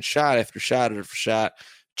he's taking shot after shot after shot.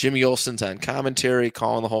 Jimmy Olsen's on commentary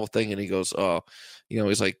calling the whole thing, and he goes, "Oh,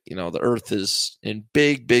 he's like, the Earth is in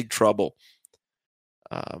big, big trouble."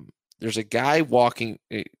 There's a guy walking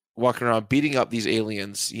around beating up these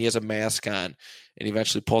aliens. He has a mask on, and he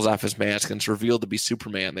eventually pulls off his mask, and it's revealed to be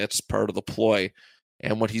Superman. That's part of the ploy.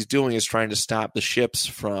 And what he's doing is trying to stop the ships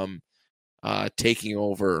from taking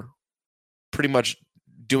over, pretty much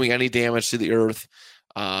doing any damage to the Earth.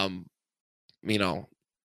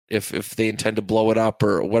 If they intend to blow it up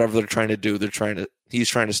or whatever they're trying to do, he's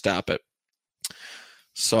trying to stop it.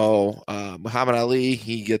 So Muhammad Ali,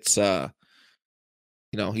 he gets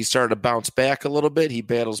he started to bounce back a little bit. He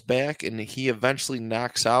battles back, and he eventually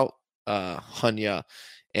knocks out Hunya.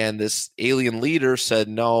 And this alien leader said,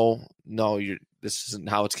 "No, this isn't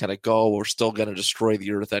how it's gonna go. We're still gonna destroy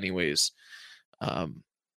the Earth anyways."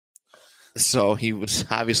 So he was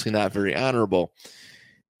obviously not very honorable.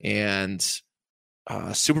 And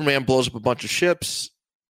Superman blows up a bunch of ships.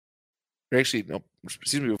 Or actually, no,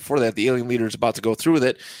 excuse me. Before that, the alien leader is about to go through with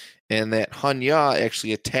it, and that Hunya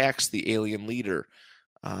actually attacks the alien leader.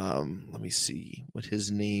 Let me see what his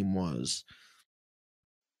name was.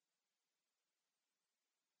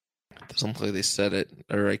 It doesn't look like they said it,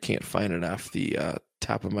 or I can't find it off the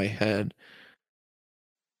top of my head.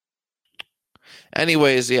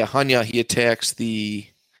 Anyways, yeah, Hunya, he attacks the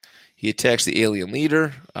alien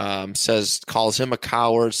leader. Calls him a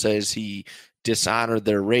coward. Says he dishonored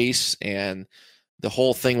their race, and the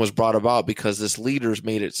whole thing was brought about because this leader's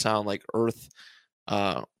made it sound like Earth.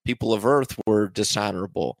 People of Earth were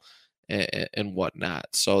dishonorable and whatnot.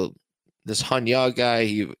 So this Hunya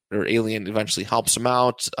guy, alien, eventually helps him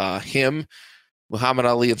out. Muhammad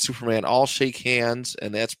Ali, and Superman all shake hands,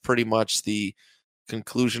 and that's pretty much the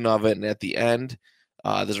conclusion of it. And at the end,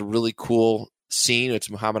 there's a really cool scene. It's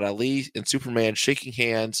Muhammad Ali and Superman shaking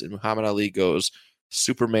hands, and Muhammad Ali goes,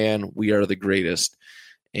 "Superman, we are the greatest."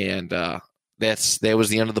 And that was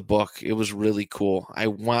the end of the book. It was really cool. I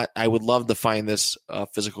would love to find this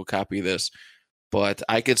physical copy of this, but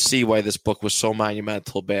I could see why this book was so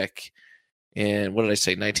monumental back in, what did I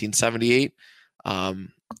say, 1978.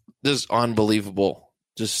 This is unbelievable.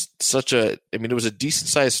 Just it was a decent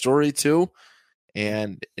sized story too,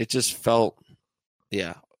 and it just felt,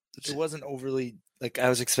 yeah. It wasn't overly, like, I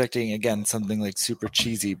was expecting, again, something like super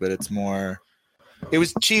cheesy, but it's more. It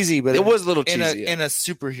was cheesy, but it was a little cheesy in a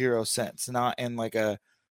superhero sense, not in like a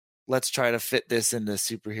let's try to fit this into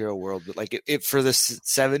superhero world. But like it for the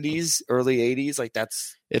 70s, early 80s, like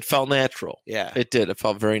it felt natural. Yeah, it did. It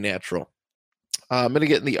felt very natural. I'm gonna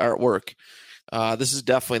get in the artwork. This is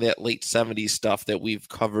definitely that late 70s stuff that we've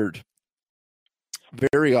covered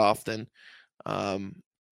very often.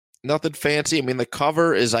 Nothing fancy. I mean, the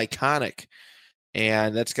cover is iconic,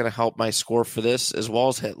 and that's going to help my score for this, as well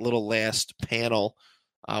as that little last panel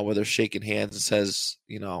where they're shaking hands and says,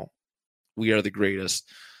 we are the greatest.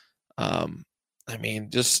 I mean,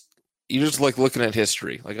 you just like looking at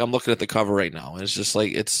history. Like, I'm looking at the cover right now, and it's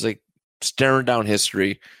like staring down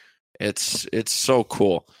history. It's so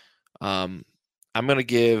cool. I'm gonna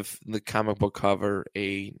give the comic book cover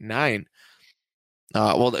a 9. The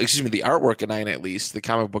artwork a 9 at least. The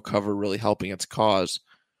comic book cover really helping its cause.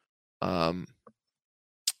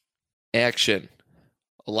 Action,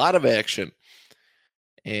 a lot of action,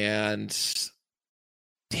 and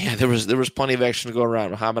yeah, there was plenty of action to go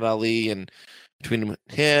around. Muhammad Ali and between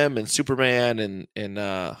him and Superman and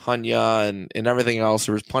Hunya and everything else,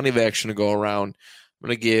 there was plenty of action to go around. I'm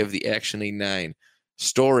going to give the action a 9.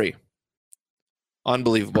 Story,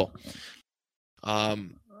 unbelievable.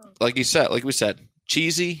 Like we said,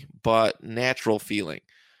 cheesy but natural feeling.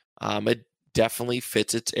 It definitely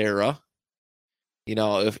fits its era.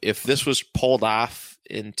 If this was pulled off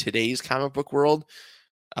in today's comic book world,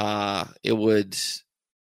 it would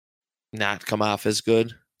not come off as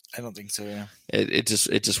good. I don't think so. Yeah, it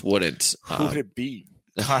just wouldn't. Who would it be?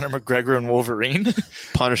 Conor McGregor and Wolverine,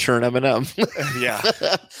 Punisher and Eminem. Yeah.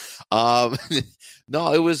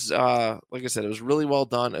 No, it was like I said, it was really well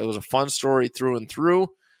done. It was a fun story through and through,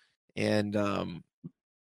 and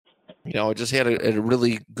it just had a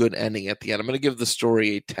really good ending at the end. I'm going to give the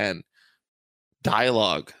story a 10.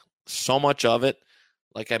 Dialogue, so much of it,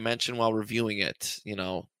 like I mentioned while reviewing it,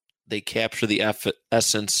 they capture the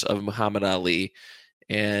essence of Muhammad Ali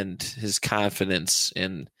and his confidence,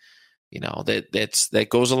 and that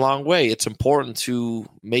goes a long way. It's important to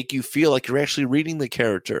make you feel like you're actually reading the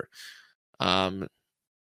character,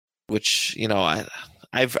 which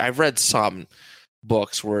I've read some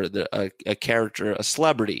books where a character, a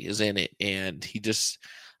celebrity, is in it, and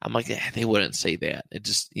I'm like, they wouldn't say that. It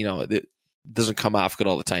just it doesn't come off good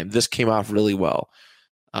all the time. This came off really well.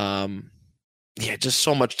 Just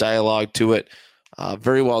so much dialogue to it.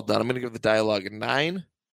 Very well done. I'm going to give the dialogue a 9.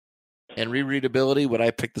 And rereadability, would I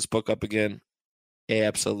pick this book up again?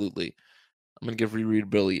 Absolutely. I'm going to give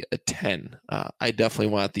rereadability a 10. I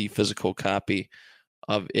definitely want the physical copy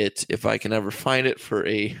of it if I can ever find it for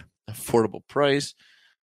a affordable price.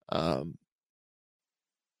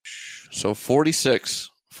 So 46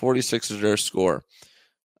 is their score.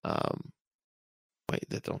 Wait,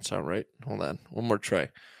 that don't sound right. Hold on. One more try.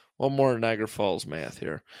 One more Niagara Falls math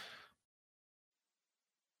here.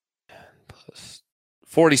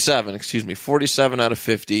 47 out of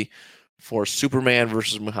 50 for Superman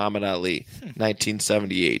versus Muhammad Ali,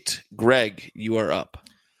 1978. Greg, you are up.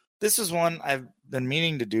 This is one I've been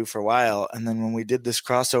meaning to do for a while, and then when we did this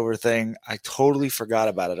crossover thing, I totally forgot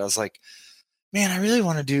about it. I was like, man, I really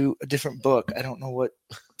want to do a different book. I don't know what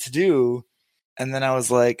to do. And then I was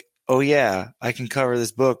like, oh yeah, I can cover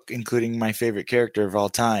this book, including my favorite character of all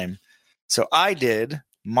time. So I did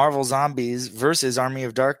Marvel Zombies versus Army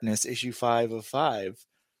of Darkness, issue 5 of 5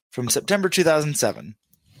 from September 2007.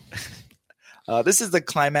 This is the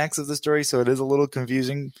climax of the story, so it is a little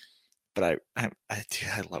confusing, but I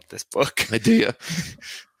love this book. I do.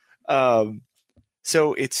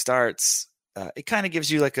 So it starts. It kind of gives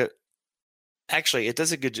you like actually,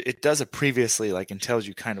 it does a previously, like, and tells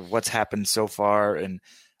you kind of what's happened so far, and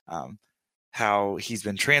how he's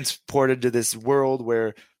been transported to this world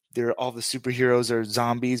where all the superheroes are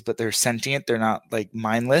zombies, but they're sentient. They're not like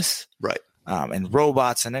mindless. Right. And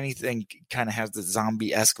robots and anything kind of has the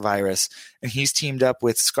zombie-esque virus. And he's teamed up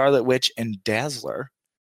with Scarlet Witch and Dazzler,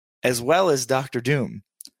 as well as Doctor Doom.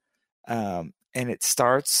 And it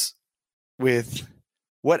starts with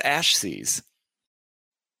what Ash sees.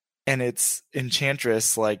 And it's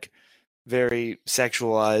Enchantress, like, very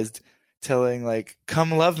sexualized, telling, like,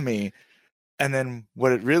 come love me. And then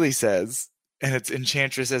what it really says, and it's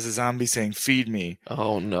Enchantress as a zombie saying, feed me.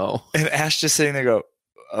 Oh, no. And Ash just sitting there go,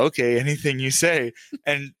 okay, anything you say.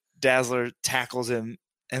 And Dazzler tackles him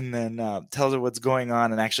and then tells her what's going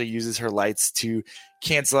on and actually uses her lights to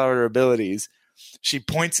cancel out her abilities. She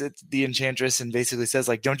points at the Enchantress and basically says,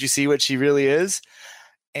 like, don't you see what she really is?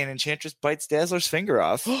 And Enchantress bites Dazzler's finger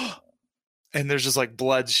off. And there's just, like,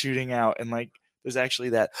 blood shooting out. And, like, there's actually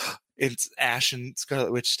that, it's Ash and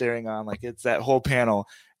Scarlet Witch staring on. Like, it's that whole panel.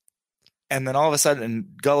 And then all of a sudden, and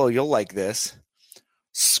Gullo, you'll like this,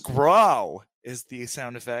 Scraw is the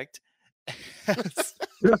sound effect.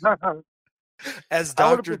 As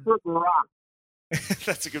Dr.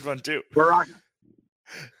 That's a good one, too.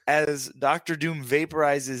 As Dr. Doom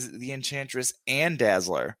vaporizes the Enchantress and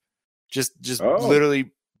Dazzler, just Oh.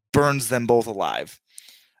 literally burns them both alive.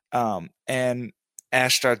 And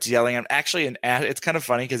Ash starts yelling at him. Actually, it's kind of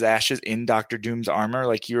funny because Ash is in Doctor Doom's armor.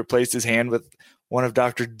 Like, he replaced his hand with one of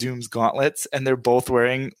Doctor Doom's gauntlets, and they're both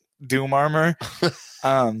wearing Doom armor.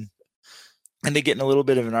 And they get in a little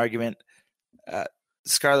bit of an argument.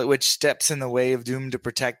 Scarlet Witch steps in the way of Doom to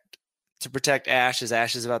protect Ash as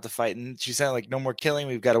Ash is about to fight, and she said, like, no more killing,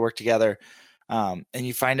 we've got to work together. And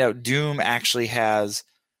you find out Doom actually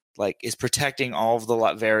is protecting all of the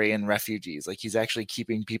Latverian refugees. Like, he's actually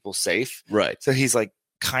keeping people safe. Right. So he's like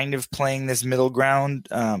kind of playing this middle ground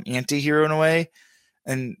anti-hero in a way.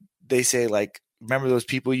 And they say, like, remember those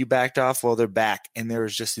people you backed off? Well, they're back. And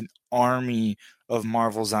there's just an army of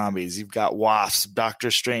Marvel zombies. You've got Wasp,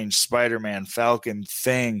 Doctor Strange, Spider-Man, Falcon,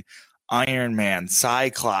 Thing, Iron Man,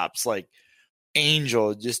 Cyclops, like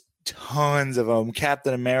Angel, just tons of them.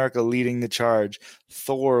 Captain America leading the charge.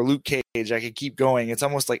 Thor, Luke Cage. I could keep going. It's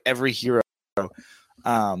almost like every hero.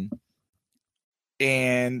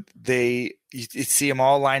 And you see them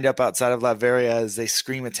all lined up outside of Latveria as they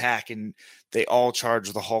scream attack, and they all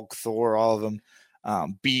charge the Hulk, Thor, all of them,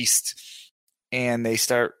 Beast, and they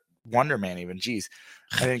start Wonder Man even. Jeez,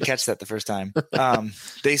 I didn't catch that the first time.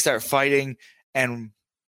 They start fighting, and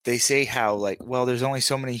they say how, like, well, there's only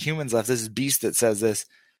so many humans left. This is Beast that says this.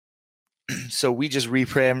 So we just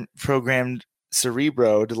reprogrammed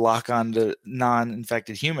Cerebro to lock on to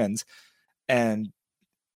non-infected humans. And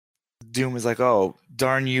Doom is like, oh,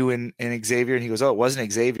 darn you and Xavier. And he goes, oh, it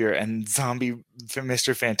wasn't Xavier. And zombie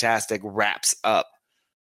Mr. Fantastic wraps up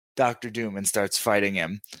Dr. Doom and starts fighting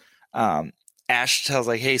him. Ash tells,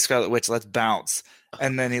 like, hey, Scarlet Witch, let's bounce.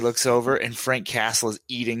 And then he looks over, and Frank Castle is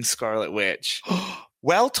eating Scarlet Witch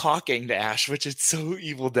while talking to Ash, which is so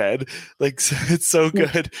Evil Dead. Like, it's so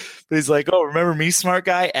good. But he's like, oh, remember me, smart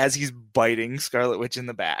guy? As he's biting Scarlet Witch in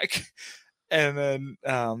the back. And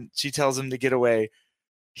then she tells him to get away.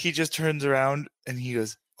 He just turns around and he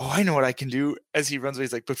goes, oh, I know what I can do. As he runs away,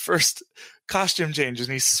 he's like, but first, costume changes.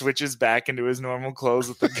 And he switches back into his normal clothes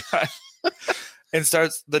with the gun. And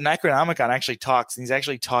starts, the Necronomicon actually talks, and he's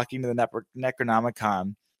actually talking to the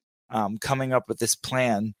Necronomicon, coming up with this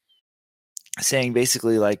plan, saying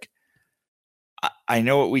basically, like, I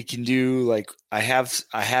know what we can do. Like, I have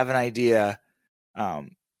an idea.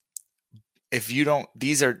 If you don't,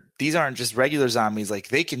 these aren't just regular zombies. Like,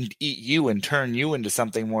 they can eat you and turn you into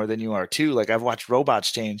something more than you are too. Like, I've watched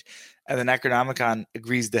robots change, and the Necronomicon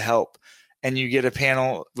agrees to help. And you get a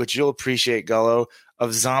panel, which you'll appreciate, Gullo,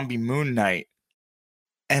 of zombie Moon Knight.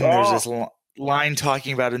 And there's this line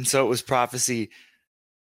talking about, and so it was prophecy,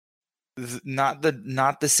 not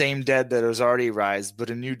the same dead that has already rised, but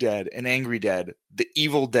a new dead, an angry dead, the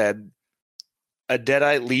evil dead, a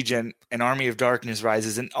Deadite legion, an army of darkness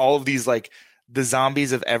rises, and all of these, like, the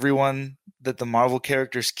zombies of everyone that the Marvel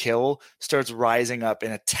characters kill starts rising up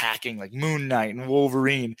and attacking, like Moon Knight and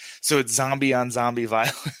Wolverine. So it's zombie on zombie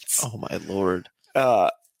violence. Oh my Lord.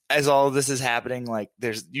 As all of this is happening, like,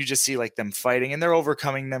 you just see, like, them fighting, and they're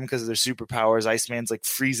overcoming them because of their superpowers. Iceman's, like,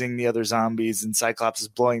 freezing the other zombies, and Cyclops is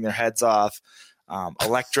blowing their heads off.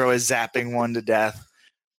 Electro is zapping one to death,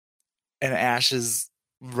 and Ash is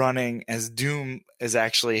running as Doom is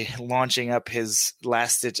actually launching up his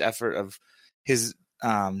last-ditch effort of his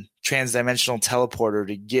transdimensional teleporter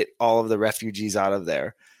to get all of the refugees out of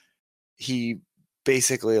there. He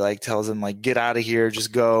basically, like, tells him, like, get out of here,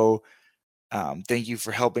 just go. Thank you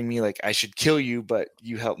for helping me. Like, I should kill you, but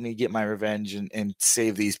you helped me get my revenge and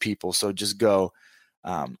save these people. So just go.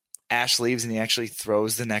 Ash leaves, and he actually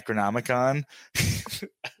throws the Necronomicon.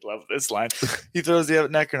 I love this line. He throws the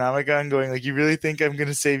Necronomicon, going, like, you really think I'm going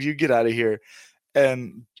to save you? Get out of here.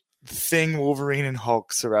 And Thing, Wolverine, and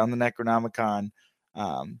Hulk surround the Necronomicon.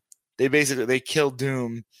 They kill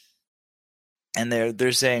Doom, and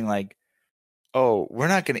they're saying, like, oh, we're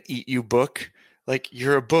not going to eat you, book. Like,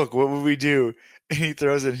 you're a book. What would we do? And he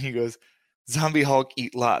throws it, and he goes, Zombie Hulk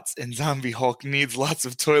eat lots, and Zombie Hulk needs lots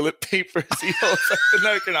of toilet paper. He holds up the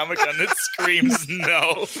Necronomicon that screams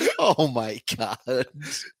no. Oh my God.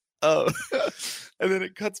 Oh, and then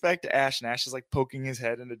it cuts back to Ash, and Ash is, like, poking his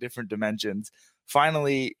head into different dimensions.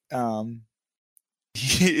 Finally,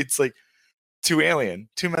 it's like too alien,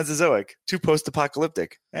 too Mesozoic, too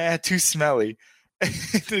post-apocalyptic, too smelly.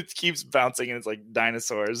 It keeps bouncing, and it's like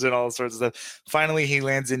dinosaurs and all sorts of stuff. Finally, he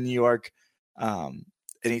lands in New York, and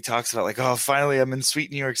he talks about, like, oh, finally, I'm in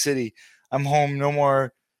sweet New York City. I'm home. No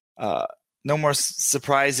more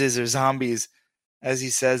surprises or zombies. As he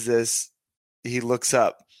says this, he looks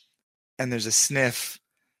up, and there's a sniff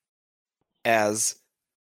as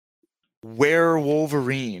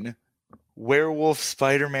Werewolverine, Werewolf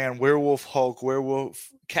Spider-Man, Werewolf Hulk, Werewolf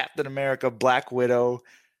Captain America, Black Widow,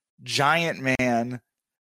 Giant Man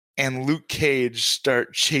and Luke Cage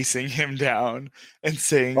start chasing him down and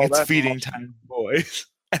saying, Oh, it's that's feeding awesome. time, boys.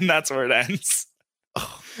 And that's where it ends.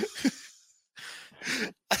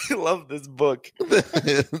 I love this book.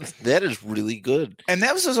 That is really good. And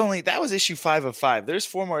that was issue 5 of 5. There's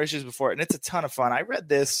 4 more issues before it, and it's a ton of fun. I read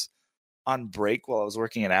this on break while I was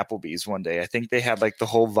working at Applebee's one day. I think they had like the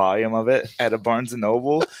whole volume of it at a Barnes and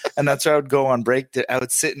Noble, and that's where I would go on break. I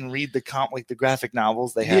would sit and read the graphic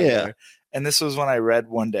novels they had there. And this was when I read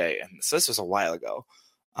one day, and so this was a while ago.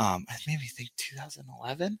 I maybe think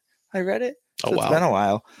 2011 I read it. So It's been a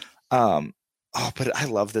while. But I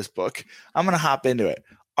love this book. I'm gonna hop into it.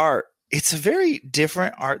 Art. It's a very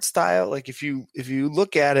different art style. Like if you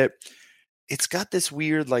look at it, it's got this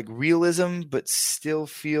weird like realism, but still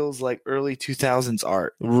feels like early 2000s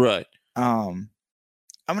art. Right. I'm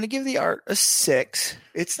gonna give the art a 6.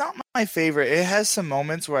 It's not my favorite. It has some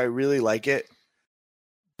moments where I really like it,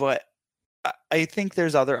 but I think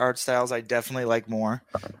there's other art styles I definitely like more.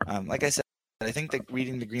 Like I said, I think that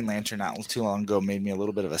reading the Green Lantern not too long ago made me a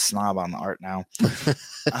little bit of a snob on the art now.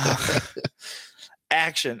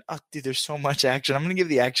 Action. Oh, dude, there's so much action. I'm going to give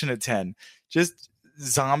the action a 10. Just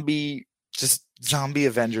zombie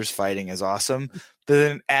Avengers fighting is awesome. But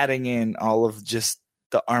then adding in all of just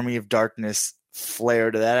the Army of Darkness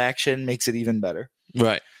flair to that action makes it even better.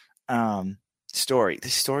 Right. Story. The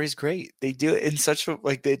story's great. They do it in such a,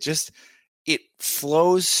 like, it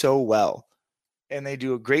flows so well. And they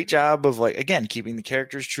do a great job of, like, again, keeping the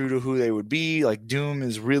characters true to who they would be. Like, Doom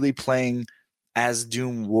is really playing as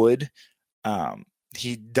Doom would.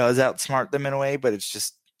 He does outsmart them in a way, but it's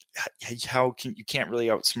just you can't really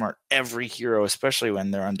outsmart every hero, especially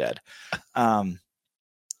when they're undead.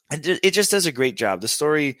 It just does a great job. The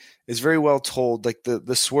story is very well told. Like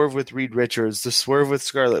the swerve with Reed Richards, the swerve with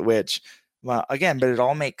Scarlet Witch. Well, again, but it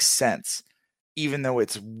all makes sense, even though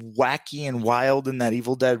it's wacky and wild in that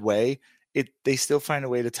Evil Dead way. They still find a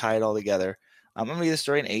way to tie it all together. I'm gonna give the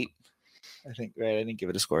story an 8. I think, right? I didn't give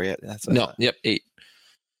it a score yet. Yep, 8.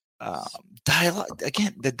 Dialogue,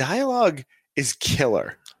 again, the dialogue is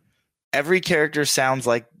killer. Every character sounds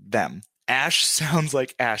like them. Ash sounds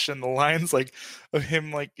like Ash, and the lines like of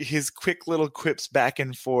him, like his quick little quips back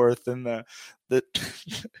and forth, and the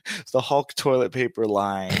the Hulk toilet paper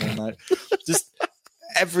line, and just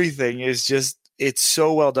everything is just, it's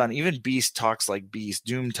so well done. Even Beast talks like Beast.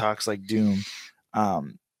 Doom talks like Doom.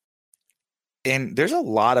 And there's a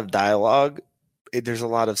lot of dialogue. There's a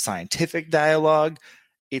lot of scientific dialogue.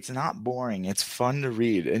 It's not boring. It's fun to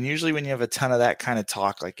read. And usually when you have a ton of that kind of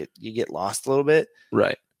talk, like you get lost a little bit.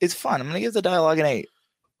 Right. It's fun. I'm going to give the dialogue an 8.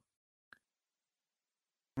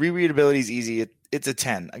 Rereadability is easy. It's a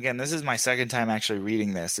 10. Again, this is my second time actually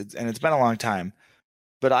reading this, and it's been a long time.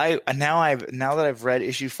 But now that I've read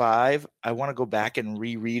issue 5, I want to go back and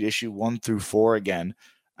reread issue 1 through 4 again,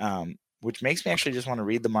 which makes me actually just want to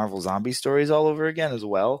read the Marvel Zombie stories all over again as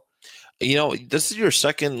well. You know, this is your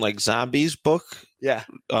second like zombies book. Yeah.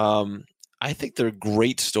 I think they're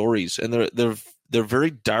great stories, and they're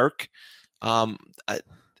very dark.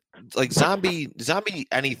 Like zombie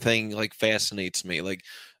anything like fascinates me. Like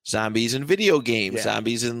zombies in video games,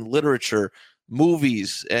 zombies in literature,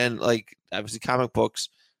 movies, and like obviously comic books,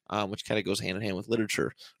 which kind of goes hand in hand with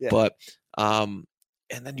literature. Yeah. But and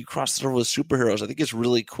then you cross it over with superheroes. I think it's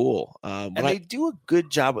really cool. And they do a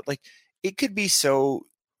good job with, like, it could be so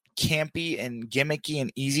campy and gimmicky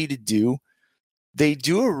and easy to do. They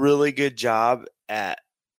do a really good job at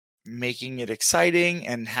making it exciting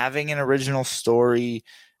and having an original story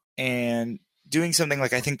and doing something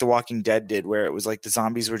like I think The Walking Dead did, where it was like the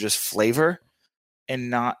zombies were just flavor and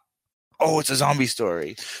not, oh, it's a zombie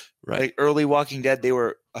story. Right. Like early Walking Dead, they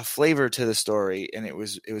were a flavor to the story, and it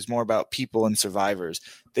was more about people and survivors.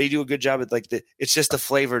 They do a good job at, like, it's just a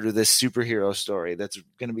flavor to this superhero story that's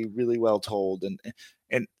going to be really well told,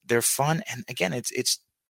 and they're fun. And again, it's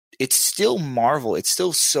still Marvel. It's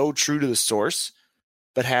still so true to the source,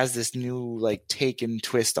 but has this new like take and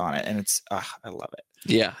twist on it, and it's I love it.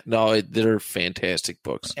 Yeah, no, they're fantastic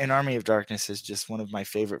books. And Army of Darkness is just one of my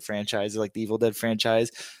favorite franchises, like the Evil Dead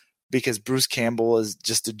franchise, because Bruce Campbell is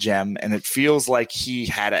just a gem, and it feels like he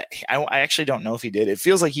had I actually don't know if he did. It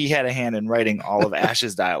feels like he had a hand in writing all of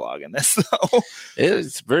Ash's dialogue in this, though.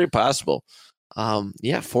 It's very possible.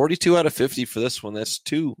 42 out of 50 for this one. That's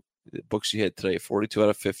 2 books you had today, 42 out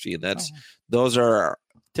of 50, and those are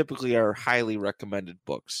typically our highly recommended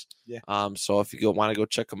books. Yeah. So if you want to go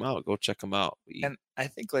check them out, go check them out. And I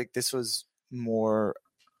think like this was more,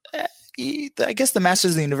 I guess the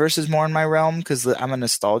Masters of the Universe is more in my realm because I'm a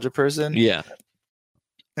nostalgia person. Yeah.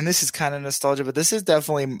 And this is kind of nostalgia, but this is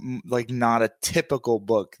definitely like not a typical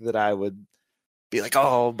book that I would be like,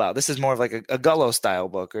 oh, about this is more of like a Gullo style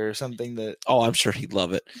book or something that. Oh, I'm sure he'd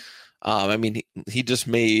love it. I mean, he just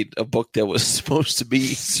made a book that was supposed to be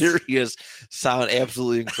serious sound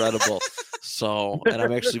absolutely incredible. So, and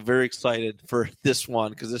I'm actually very excited for this one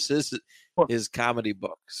because this is his comedy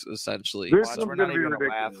books, essentially. This Watch, one's we're not gonna be even gonna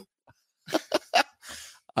laugh. ridiculous.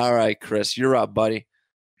 All right, Chris, you're up, buddy.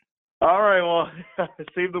 All right, well,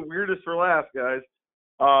 save the weirdest for last, guys.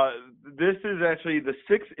 This is actually the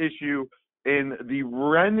 6th issue in the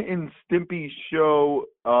Ren and Stimpy show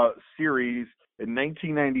series in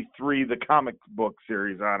 1993, the comic book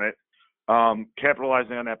series on it,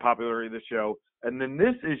 capitalizing on that popularity of the show. And then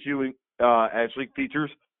this issue actually features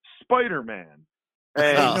Spider-Man.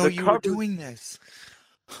 And I know the you cover, were doing this.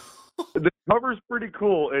 The cover's pretty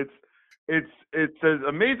cool. It says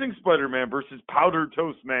Amazing Spider-Man versus Powdered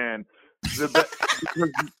Toast Man.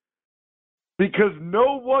 Because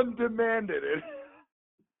no one demanded it.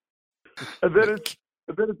 And then it's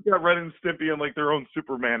got Ren and Stimpy in like their own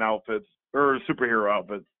Superman outfits or superhero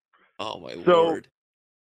outfits. Oh my So- lord!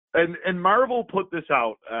 And Marvel put this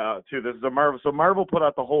out too. This is a Marvel. So Marvel put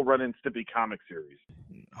out the whole Ren and Stimpy comic series.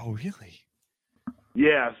 Oh, really?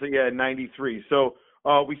 Yeah. So yeah, in '93. So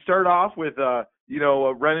we start off with Ren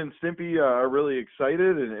and Stimpy are really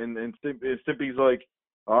excited, and Stimpy's like,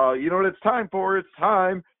 you know what it's time for? It's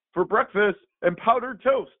time for breakfast and powdered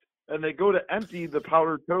toast. And they go to empty the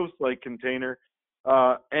powdered toast like container,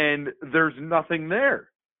 and there's nothing there.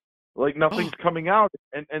 Like nothing's coming out,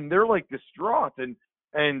 and they're like distraught, and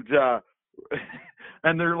and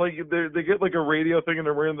they're like they get like a radio thing in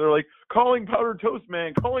their ear, and they're like, calling Powdered Toast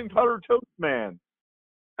Man, calling Powdered Toast Man.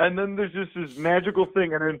 And then there's just this magical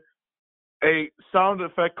thing, and then a sound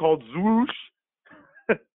effect called zwoosh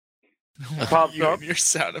pops You up, and your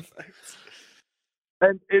sound effects.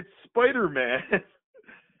 and it's Spider-Man.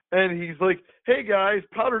 And he's like, hey guys,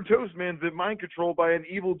 Powdered Toast Man's been mind controlled by an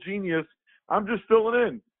evil genius. I'm just filling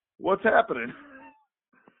in. What's happening?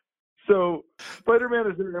 So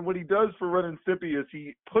Spider-Man is there, and what he does for Ren and Stimpy is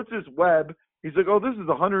he puts his web. He's like, oh, this is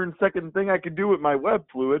the 102nd thing I can do with my web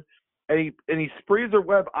fluid. And he sprays their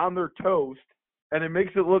web on their toast, and it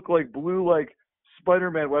makes it look like blue, like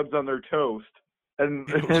Spider-Man webs on their toast. And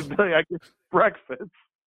I get breakfast.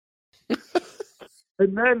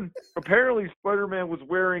 And then apparently Spider-Man was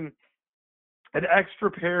wearing an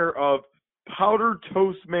extra pair of Powdered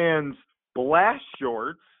Toast Man's blast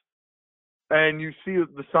shorts, and you see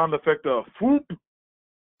the sound effect of whoop,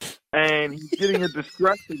 and he's getting a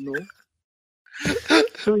distress signal.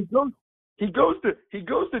 So he goes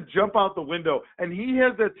to jump out the window, and he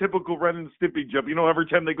has that typical Ren and Stimpy jump. You know, every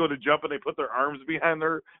time they go to jump and they put their arms behind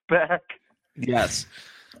their back. Yes.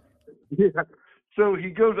 Yeah. So he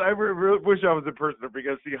goes, I really wish I was in person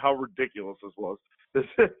because see how ridiculous this was.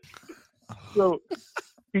 So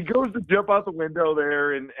he goes to jump out the window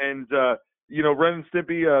there, and Ren and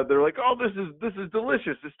Stimpy, they're like, oh, this is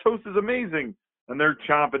delicious. This toast is amazing. And they're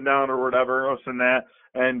chomping down or whatever, this and that.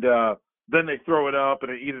 And then they throw it up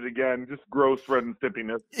and they eat it again. Just gross Ren and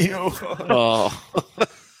Stimpiness. Oh.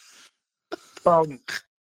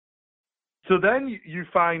 So then you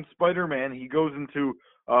find Spider-Man. He goes into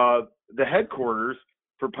the headquarters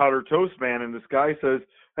for Powdered Toast Man, and this guy says,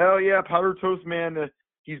 hell yeah, Powdered Toast Man,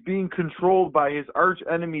 he's being controlled by his arch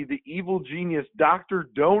enemy, the evil genius, Dr.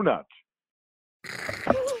 Donut.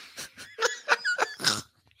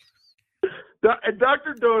 And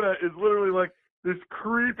Dr. Donut is literally like this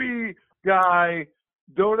creepy guy,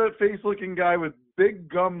 donut face looking guy with big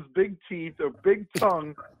gums, big teeth, a big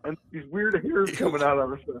tongue, and these weird hairs coming out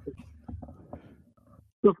of his face.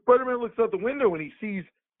 So Spider-Man looks out the window and he sees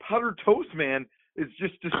Powdered Toast Man is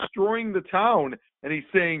just destroying the town, and he's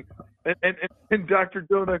saying, and Dr.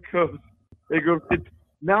 Donut goes,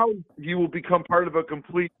 now he will become part of a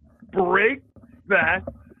complete breakfast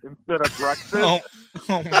instead of breakfast.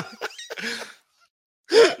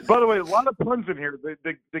 By the way, a lot of puns in here.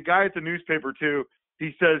 The guy at the newspaper too.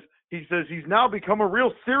 He says he's now become a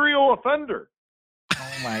real serial offender.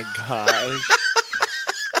 Oh my gosh.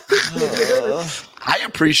 I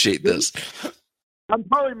appreciate this. I'm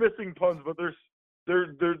probably missing puns, but there's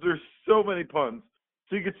so many puns.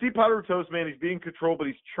 So you can see Powdered Toast Man. He's being controlled, but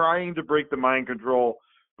he's trying to break the mind control,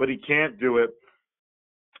 but he can't do it.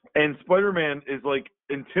 And Spider-Man is like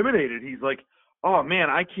intimidated. He's like, "Oh man,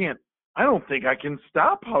 I don't think I can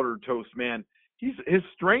stop Powdered Toast Man. His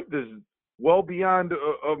strength is well beyond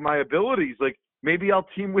of my abilities. Like maybe I'll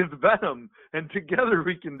team with Venom, and together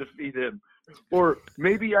we can defeat him. Or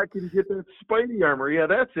maybe I can get that Spidey armor. Yeah,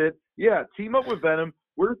 that's it. Yeah, team up with Venom,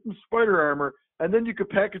 wear some spider armor, and then you could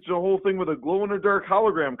package the whole thing with a glow-in-the-dark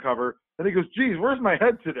hologram cover." And he goes, "Geez, where's my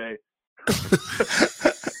head today?"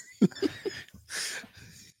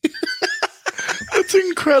 It's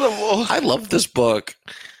incredible. I love this book.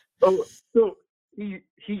 Oh, so he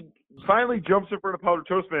finally jumps in front of Powder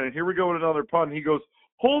Toast Man, and here we go with another pun. He goes,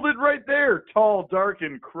 "Hold it right there, tall, dark,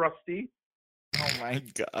 and crusty." Oh my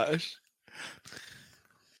gosh.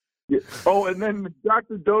 Yeah. Oh, and then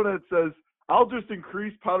Dr. Donut says, "I'll just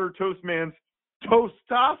increase Powder Toast Man's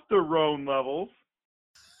testosterone levels."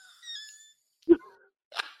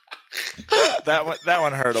 That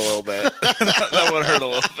one hurt a little bit. That one hurt a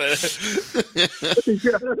little bit.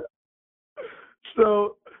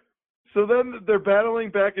 So then they're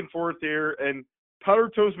battling back and forth here, and Powder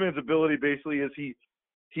Toast Man's ability basically is he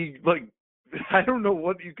like, I don't know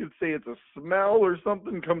what you could say, it's a smell or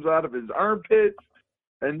something comes out of his armpits,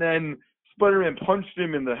 and then Spider-Man punched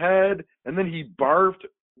him in the head, and then he barfed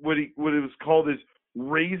what it was called his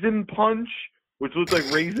raisin punch, which looks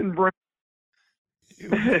like raisin bran.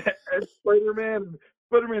 And Spider-Man's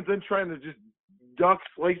then trying to just duck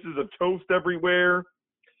slices of toast everywhere.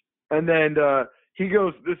 And then he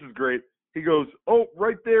goes, this is great. He goes, "Oh,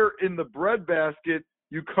 right there in the bread basket,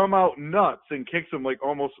 you come out nuts," and kicks him like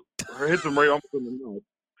almost, or hits him right almost in the nuts.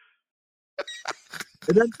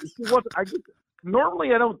 And then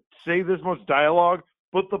normally I don't say this much dialogue,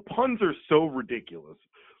 but the puns are so ridiculous.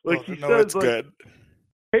 Like he says, it's good.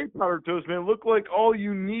 "Hey, Powder Toast Man, look like all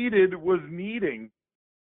you needed was kneading."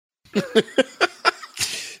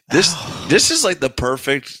 This is like the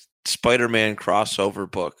perfect Spider-Man crossover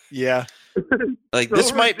book. Yeah. Like So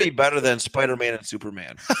this might be better than Spider-Man and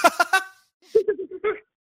Superman.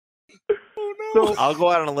 Oh no. So I'll go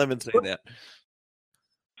out on a limb and say that.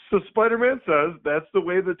 So Spider-Man says that's the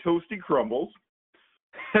way the toasty crumbles,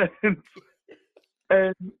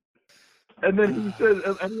 and then he says,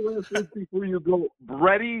 "Any last words before you go?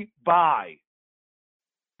 Ready, bye."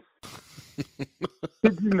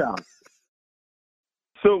 Did you not?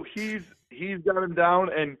 So he's got him down,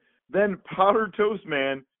 and then Powder Toast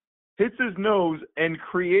Man hits his nose and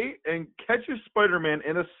catches Spider-Man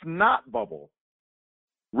in a snot bubble.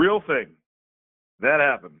 Real thing. That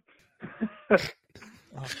happened.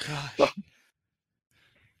 Oh gosh.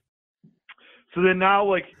 So then now,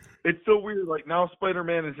 like, it's so weird. Like, now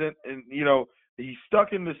Spider-Man is he's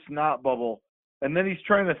stuck in this snot bubble, and then he's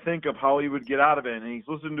trying to think of how he would get out of it, and he's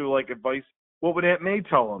listening to, like, advice. What would Aunt May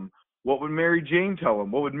tell him? What would Mary Jane tell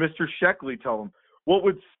him? What would Mr. Sheckley tell him? What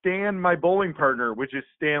would Stan, my bowling partner, which is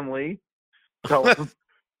Stan Lee, tell him?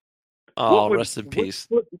 Oh, rest in peace.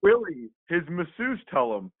 What would Willie, his masseuse,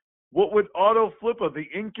 tell him? What would Otto Flippa, the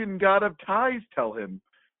Incan god of ties, tell him?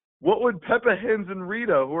 What would Peppa Hens and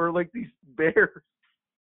Rita, who are like these bears,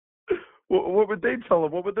 what would they tell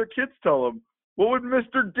him? What would their kids tell him? What would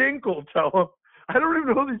Mr. Dinkle tell him? I don't even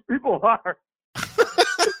know who these people are.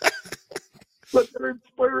 But they're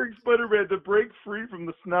inspiring Spider-Man to break free from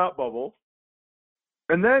the snot bubble.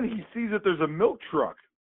 And then he sees that there's a milk truck.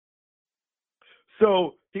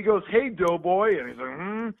 So he goes, "Hey, Doughboy," and he's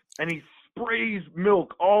like, and he sprays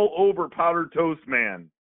milk all over Powder Toast Man.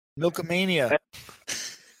 Milkomania.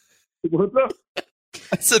 What's up?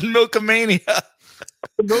 I said Milkomania.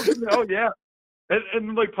 Oh, yeah.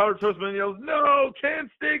 And like Powder Toast Man yells, "No, can't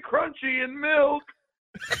stay crunchy in milk."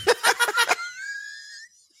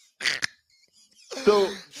 So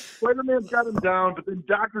Spider-Man's got him down, but then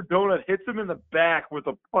Dr. Donut hits him in the back with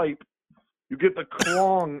a pipe. You get the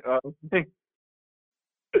clong thing.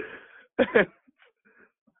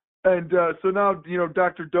 And so now,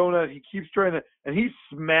 Dr. Donut, he keeps trying to, and he's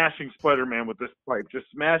smashing Spider-Man with this pipe,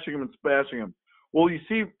 just smashing him and smashing him. Well, you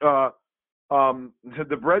see, the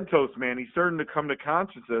Bread Toast Man, he's starting to come to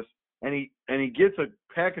consciousness, and he gets a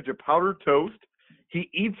package of powdered toast. He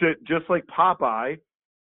eats it just like Popeye,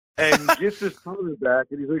 and gets his powder back,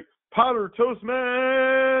 and he's like, "Powder Toast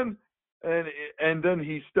Man!" And then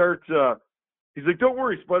he starts, he's like, "Don't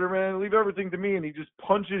worry, Spider-Man, leave everything to me," and he just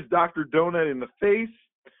punches Dr. Donut in the face,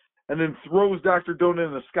 and then throws Dr. Donut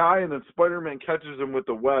in the sky, and then Spider-Man catches him with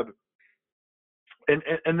the web.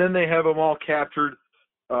 And then they have them all captured.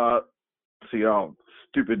 See, oh,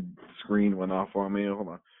 stupid screen went off on me. Hold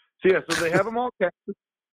on. So they have them all captured.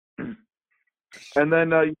 And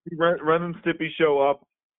then you see Ren and Stimpy show up,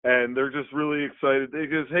 and they're just really excited. They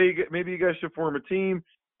goes, "Hey, maybe you guys should form a team."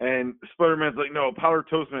 And Spider-Man's like, "No, Powder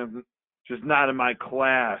Toast Man's just not in my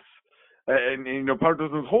class." And Powder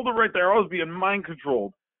Toast Man's, "Hold it right there. I was being mind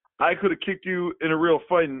controlled. I could have kicked you in a real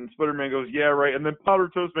fight." And Spider-Man goes, "Yeah, right." And then Powder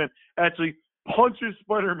Toast Man actually punches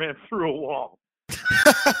Spider-Man through a wall.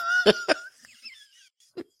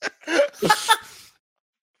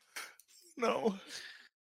 No.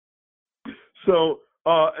 So,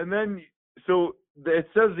 so it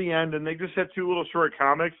says the end, and they just had two little short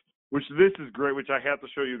comics, which this is great, which I have to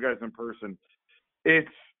show you guys in person.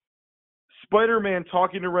 It's Spider-Man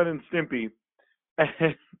talking to Ren and Stimpy,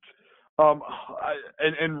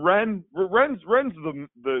 and Ren's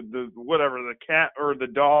the whatever, the cat or the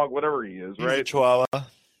dog, whatever he is, He's right? a Chihuahua.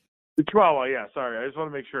 The Chihuahua, yeah. Sorry, I just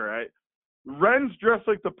want to make sure. Right? Ren's dressed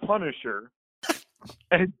like the Punisher,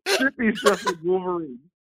 and Stimpy's dressed like Wolverine.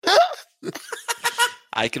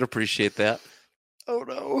 I can appreciate that. Oh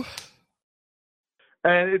no.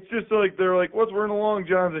 And it's just like they're like, "What's wearing the long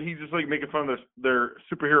johns?" And he's just like making fun of their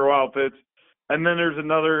superhero outfits. And then there's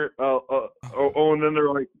another. And then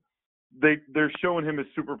they're like, they're showing him his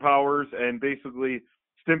superpowers, and basically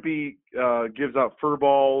Stimpy gives out fur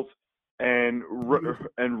balls, and Ren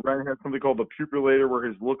has something called the pupillary, where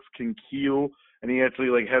his looks can heal, and he actually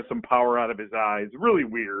like has some power out of his eyes. Really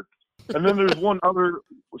weird. And then there's one other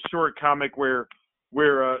short comic where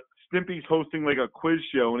Stimpy's hosting like a quiz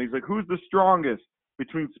show, and he's like, "Who's the strongest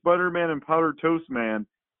between Spider-Man and Powder Toast Man?"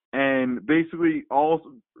 And basically all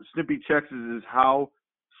Stimpy checks is how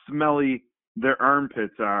smelly their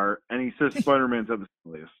armpits are, and he says Spider-Man's have the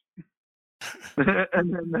smelliest.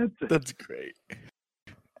 And then That's great.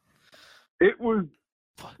 It was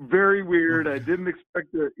very weird. I didn't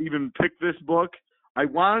expect to even pick this book. I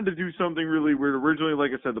wanted to do something really weird. Originally,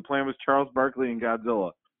 like I said, the plan was Charles Barkley and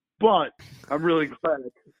Godzilla. But I'm really glad I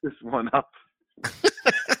picked this one up.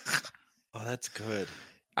 Oh, that's good.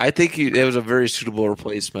 I think it was a very suitable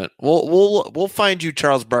replacement. We'll find you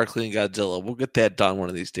Charles Barkley and Godzilla. We'll get that done one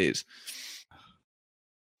of these days.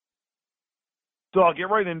 So I'll get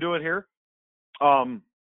right into it here. The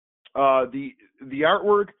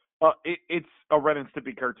artwork, it's a Ren and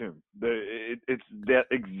Stimpy cartoon. It's that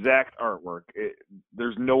exact artwork.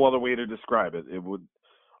 There's no other way to describe it.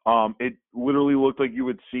 It literally looked like you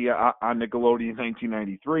would see on Nickelodeon in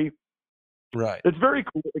 1993. Right. It's very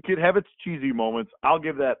cool. It could have its cheesy moments. I'll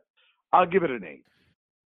give it an 8.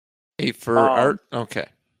 8 for art? Okay.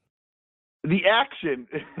 The action,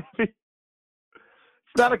 it's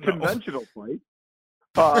not a conventional fight.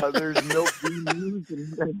 There's no beams,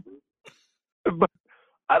 but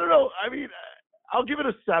I don't know. I mean, I'll give it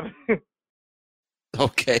a 7.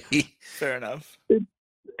 Okay. Fair enough.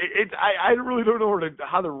 I really don't know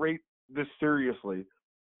how to rate this seriously.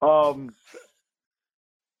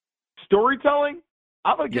 Storytelling,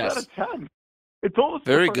 I'm gonna give that a 10. It told a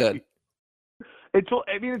story. Very good.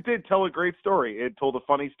 It did tell a great story. It told a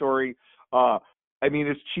funny story. As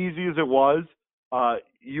cheesy as it was,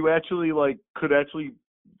 you actually could actually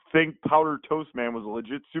think Powder Toast Man was a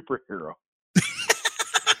legit superhero.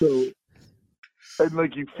 So,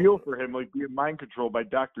 and you feel for him, being mind controlled by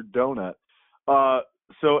Dr. Donut.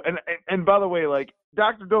 And by the way,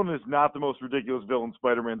 Dr. Donut is not the most ridiculous villain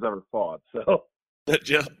Spider-Man's ever fought. So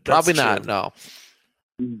probably not. No,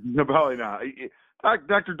 probably not.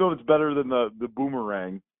 Dr. Donut's better than the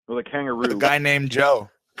boomerang or the kangaroo. A guy named Joe.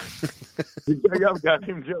 Yeah, a guy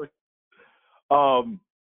named Joe.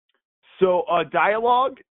 So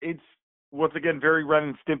dialogue, it's once again very Ren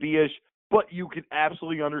and Stimpy-ish, but you can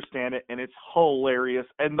absolutely understand it, and it's hilarious,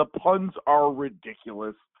 and the puns are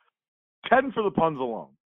ridiculous. 10 for the puns alone.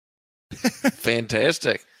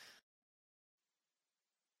 Fantastic.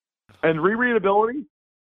 And rereadability,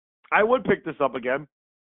 I would pick this up again.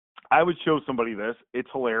 I would show somebody this. It's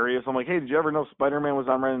hilarious. I'm like, hey, did you ever know Spider-Man was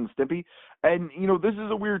on Ren and Stimpy? And, this is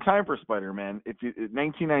a weird time for Spider-Man.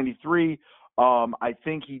 1993, I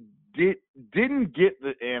think he didn't get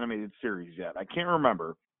the animated series yet. I can't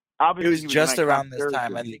remember. Obviously, it was just around this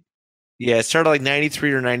time, I think. Yeah, it started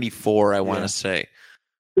 93 or 94, I want to say.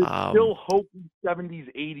 It's still hokey 70s,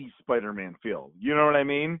 80s Spider-Man feel. You know what I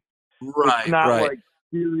mean? Right, it's not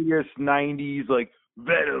serious 90s,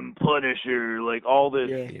 Venom, Punisher, all this.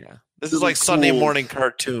 Yeah. This is Sunday morning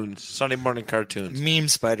cartoons. Meme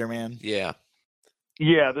Spider-Man. Yeah.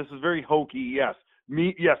 Yeah, this is very hokey. Yes.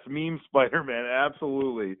 Meme Spider-Man.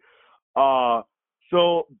 Absolutely. But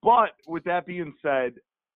with that being said,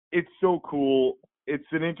 it's so cool. It's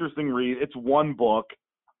an interesting read. It's one book.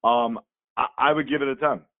 I would give it a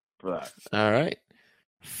 10 for that. All right.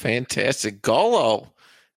 Fantastic. Golo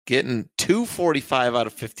getting 245 out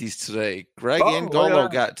of 50s today. Greg and Golo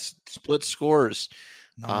got split scores.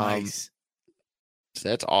 Nice. So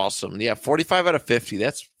that's awesome. Yeah, 45 out of 50.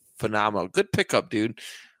 That's phenomenal. Good pickup, dude.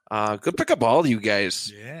 Good pickup, all of you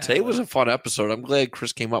guys. Yeah. Today was a fun episode. I'm glad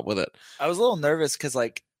Chris came up with it. I was a little nervous because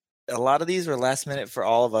a lot of these were last minute for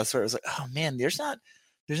all of us. Where it was oh man, there's not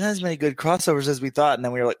as many good crossovers as we thought. And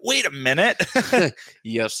then we were like, wait a minute.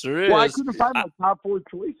 Yes, there is. Well, I couldn't find my top 4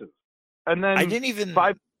 choices, and then I didn't even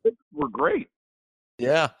 5, 6 were great.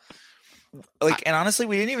 Yeah. And honestly,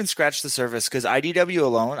 we didn't even scratch the surface because IDW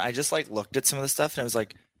alone, I just looked at some of the stuff and it was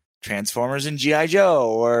Transformers and G.I. Joe,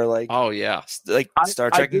 or like Oh yeah. Star I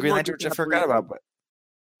Trek and did Green look Lantern, at which I that forgot briefly. about.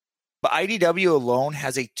 But IDW alone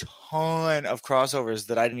has a ton of crossovers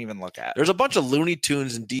that I didn't even look at. There's a bunch of Looney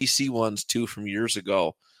Tunes and DC ones too from years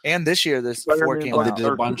ago. And this year, there's 4 Spider-Man came Oh, they out. did a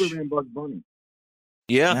or bunch. Superman Bugs Bunny.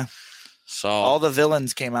 Yeah. Yeah. So All the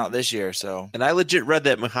villains came out this year, so and I legit read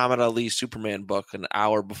that Muhammad Ali Superman book an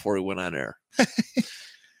hour before he went on air.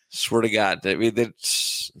 Swear to God.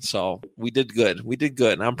 So we did good. We did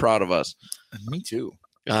good, and I'm proud of us. me too.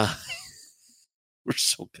 We're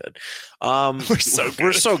so good. We're so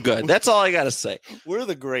We're good. so good. That's all I gotta say. We're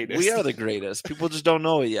the greatest. We are the greatest. People just don't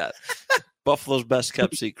know it yet. Buffalo's best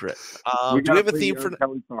kept secret. Do we gotta have a play theme the for? R.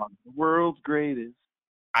 Kelly song, The World's Greatest.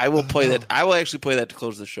 I will play that. I will actually play that to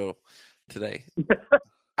close the show today.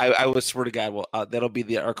 I will swear to God. Well, that'll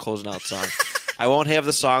be our closing out song. I won't have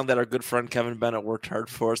the song that our good friend Kevin Bennett worked hard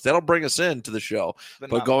for us. That'll bring us into the show.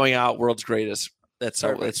 But not- going out, world's greatest. That's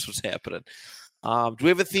Perfect. that's what's happening. Do we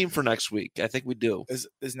have a theme for next week? I think we do.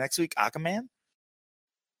 is next week Aquaman?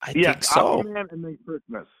 I Yeah, think so. Aquaman and then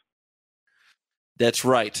Christmas. That's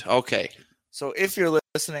right. Okay. So if you're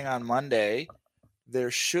listening on Monday,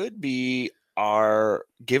 there should be our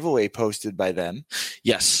giveaway posted by then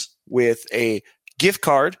Yes. with a gift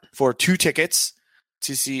card for 2 tickets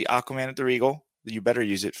to see Aquaman at the Regal. You better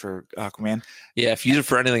use it for Aquaman. Yeah. If you use it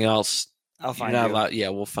for anything else, I'll you're find not you. allowed. Yeah,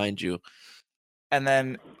 we'll find you. And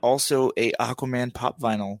then also a Aquaman pop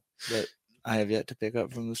vinyl that I have yet to pick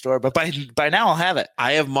up from the store. But by now I'll have it.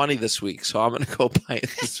 I have money this week, so I'm gonna go buy.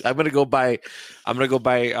 I'm gonna go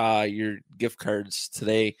buy your gift cards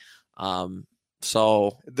today.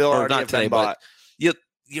 So They'll or already not have today, been but bought.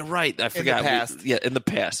 you're right. I forgot. past. In the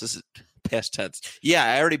past. This is past tense. Yeah,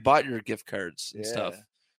 I already bought your gift cards and stuff.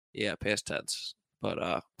 Yeah, past tense. But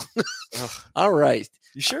Ugh. all right.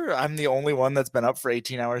 You sure I'm the only one that's been up for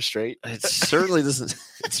 18 hours straight? It certainly doesn't.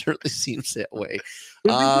 It certainly seems that way.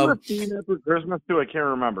 Did we do a theme after Christmas too? I can't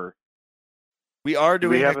remember. We are Do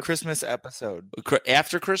we doing have a a- Christmas episode.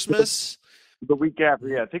 After Christmas. The week after,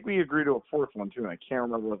 yeah. I think we agreed to a 4th one too, and I can't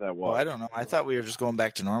remember what that was. Well, I don't know. I thought we were just going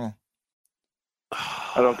back to normal.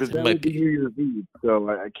 I don't know, because It that might would be be. New Year's Eve, so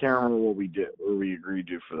I can't remember what we did or we agreed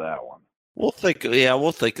to for that one. We'll think. Yeah,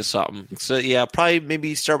 we'll think of something. So yeah, probably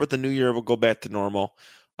maybe start with the new year. We'll go back to normal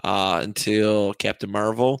until Captain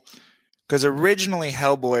Marvel. Because originally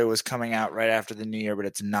Hellboy was coming out right after the new year, but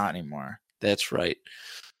it's not anymore. That's right.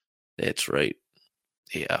 That's right.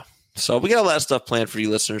 Yeah. So we got a lot of stuff planned for you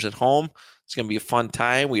listeners at home. It's going to be a fun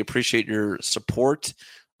time. We appreciate your support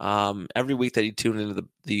every week that you tune into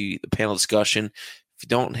the panel discussion. If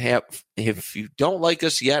you don't like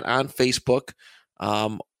us yet on Facebook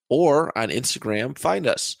or on Instagram, find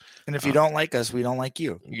us. And if you don't like us, we don't like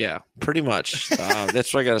you. Yeah, pretty much.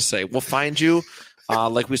 That's what I got to say. We'll find you.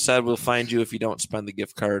 Like we said, we'll find you if you don't spend the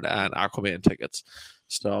gift card on Aquaman tickets.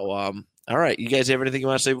 So, all right. You guys have anything you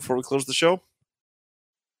want to say before we close the show?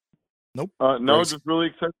 No, Thanks. just really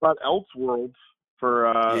excited about Elseworlds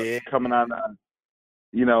for coming on.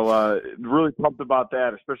 Really pumped about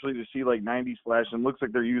that, especially to see like 90s Flash. And it looks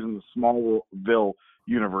like they're using the Smallville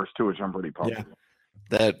universe too, which I'm pretty pumped.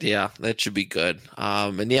 Yeah. That should be good.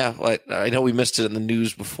 And yeah, I know we missed it in the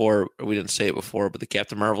news before. We didn't say it before, but the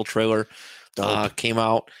Captain Marvel trailer came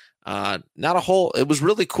out. It was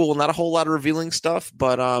really cool. Not a whole lot of revealing stuff,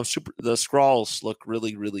 but the Skrulls look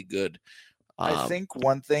really, really good. I think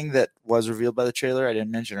one thing that was revealed by the trailer, I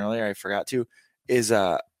didn't mention earlier, I forgot to, is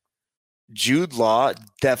Jude Law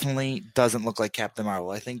definitely doesn't look like Captain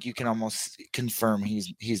Marvel. I think you can almost confirm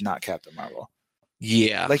he's not Captain Marvel.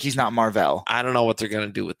 Yeah, Like he's not Marvel. I don't know what they're gonna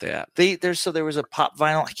do with that. There was a pop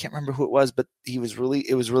vinyl. I can't remember who it was, but it was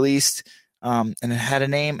released, and it had a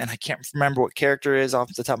name, and I can't remember what character it is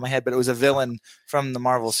off the top of my head, but it was a villain from the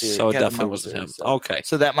Marvel series. So it Captain definitely Marvel wasn't him. series, so- Okay,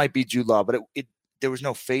 So that might be Jude Law, but it there was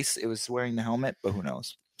no face. It was wearing the helmet, but who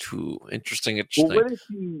knows? too interesting. Well,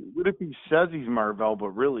 what if he says he's Marvel, but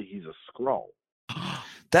really he's a Skrull?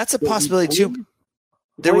 That's a So he possibility too. plays-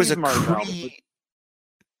 There was a plays Marvel, Kree.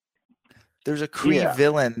 There's a Kree Yeah.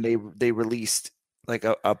 villain they released like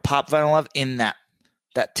a pop vinyl of in that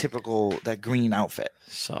typical that green outfit.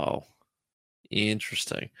 So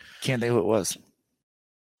interesting. Can't think who it was.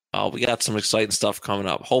 We got some exciting stuff coming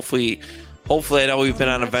up. Hopefully, I know we've been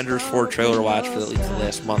on Avengers 4 trailer watch for at least the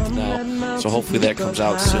last month now. So hopefully that comes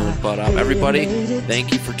out soon. But everybody,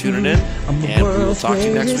 thank you for tuning in. And we will talk to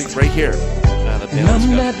you next week right here on the And panel I'm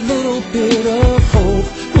discussion. that little bit of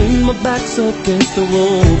hope when my back's against the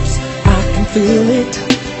ropes. I can feel it.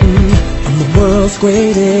 I'm the world's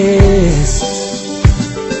greatest.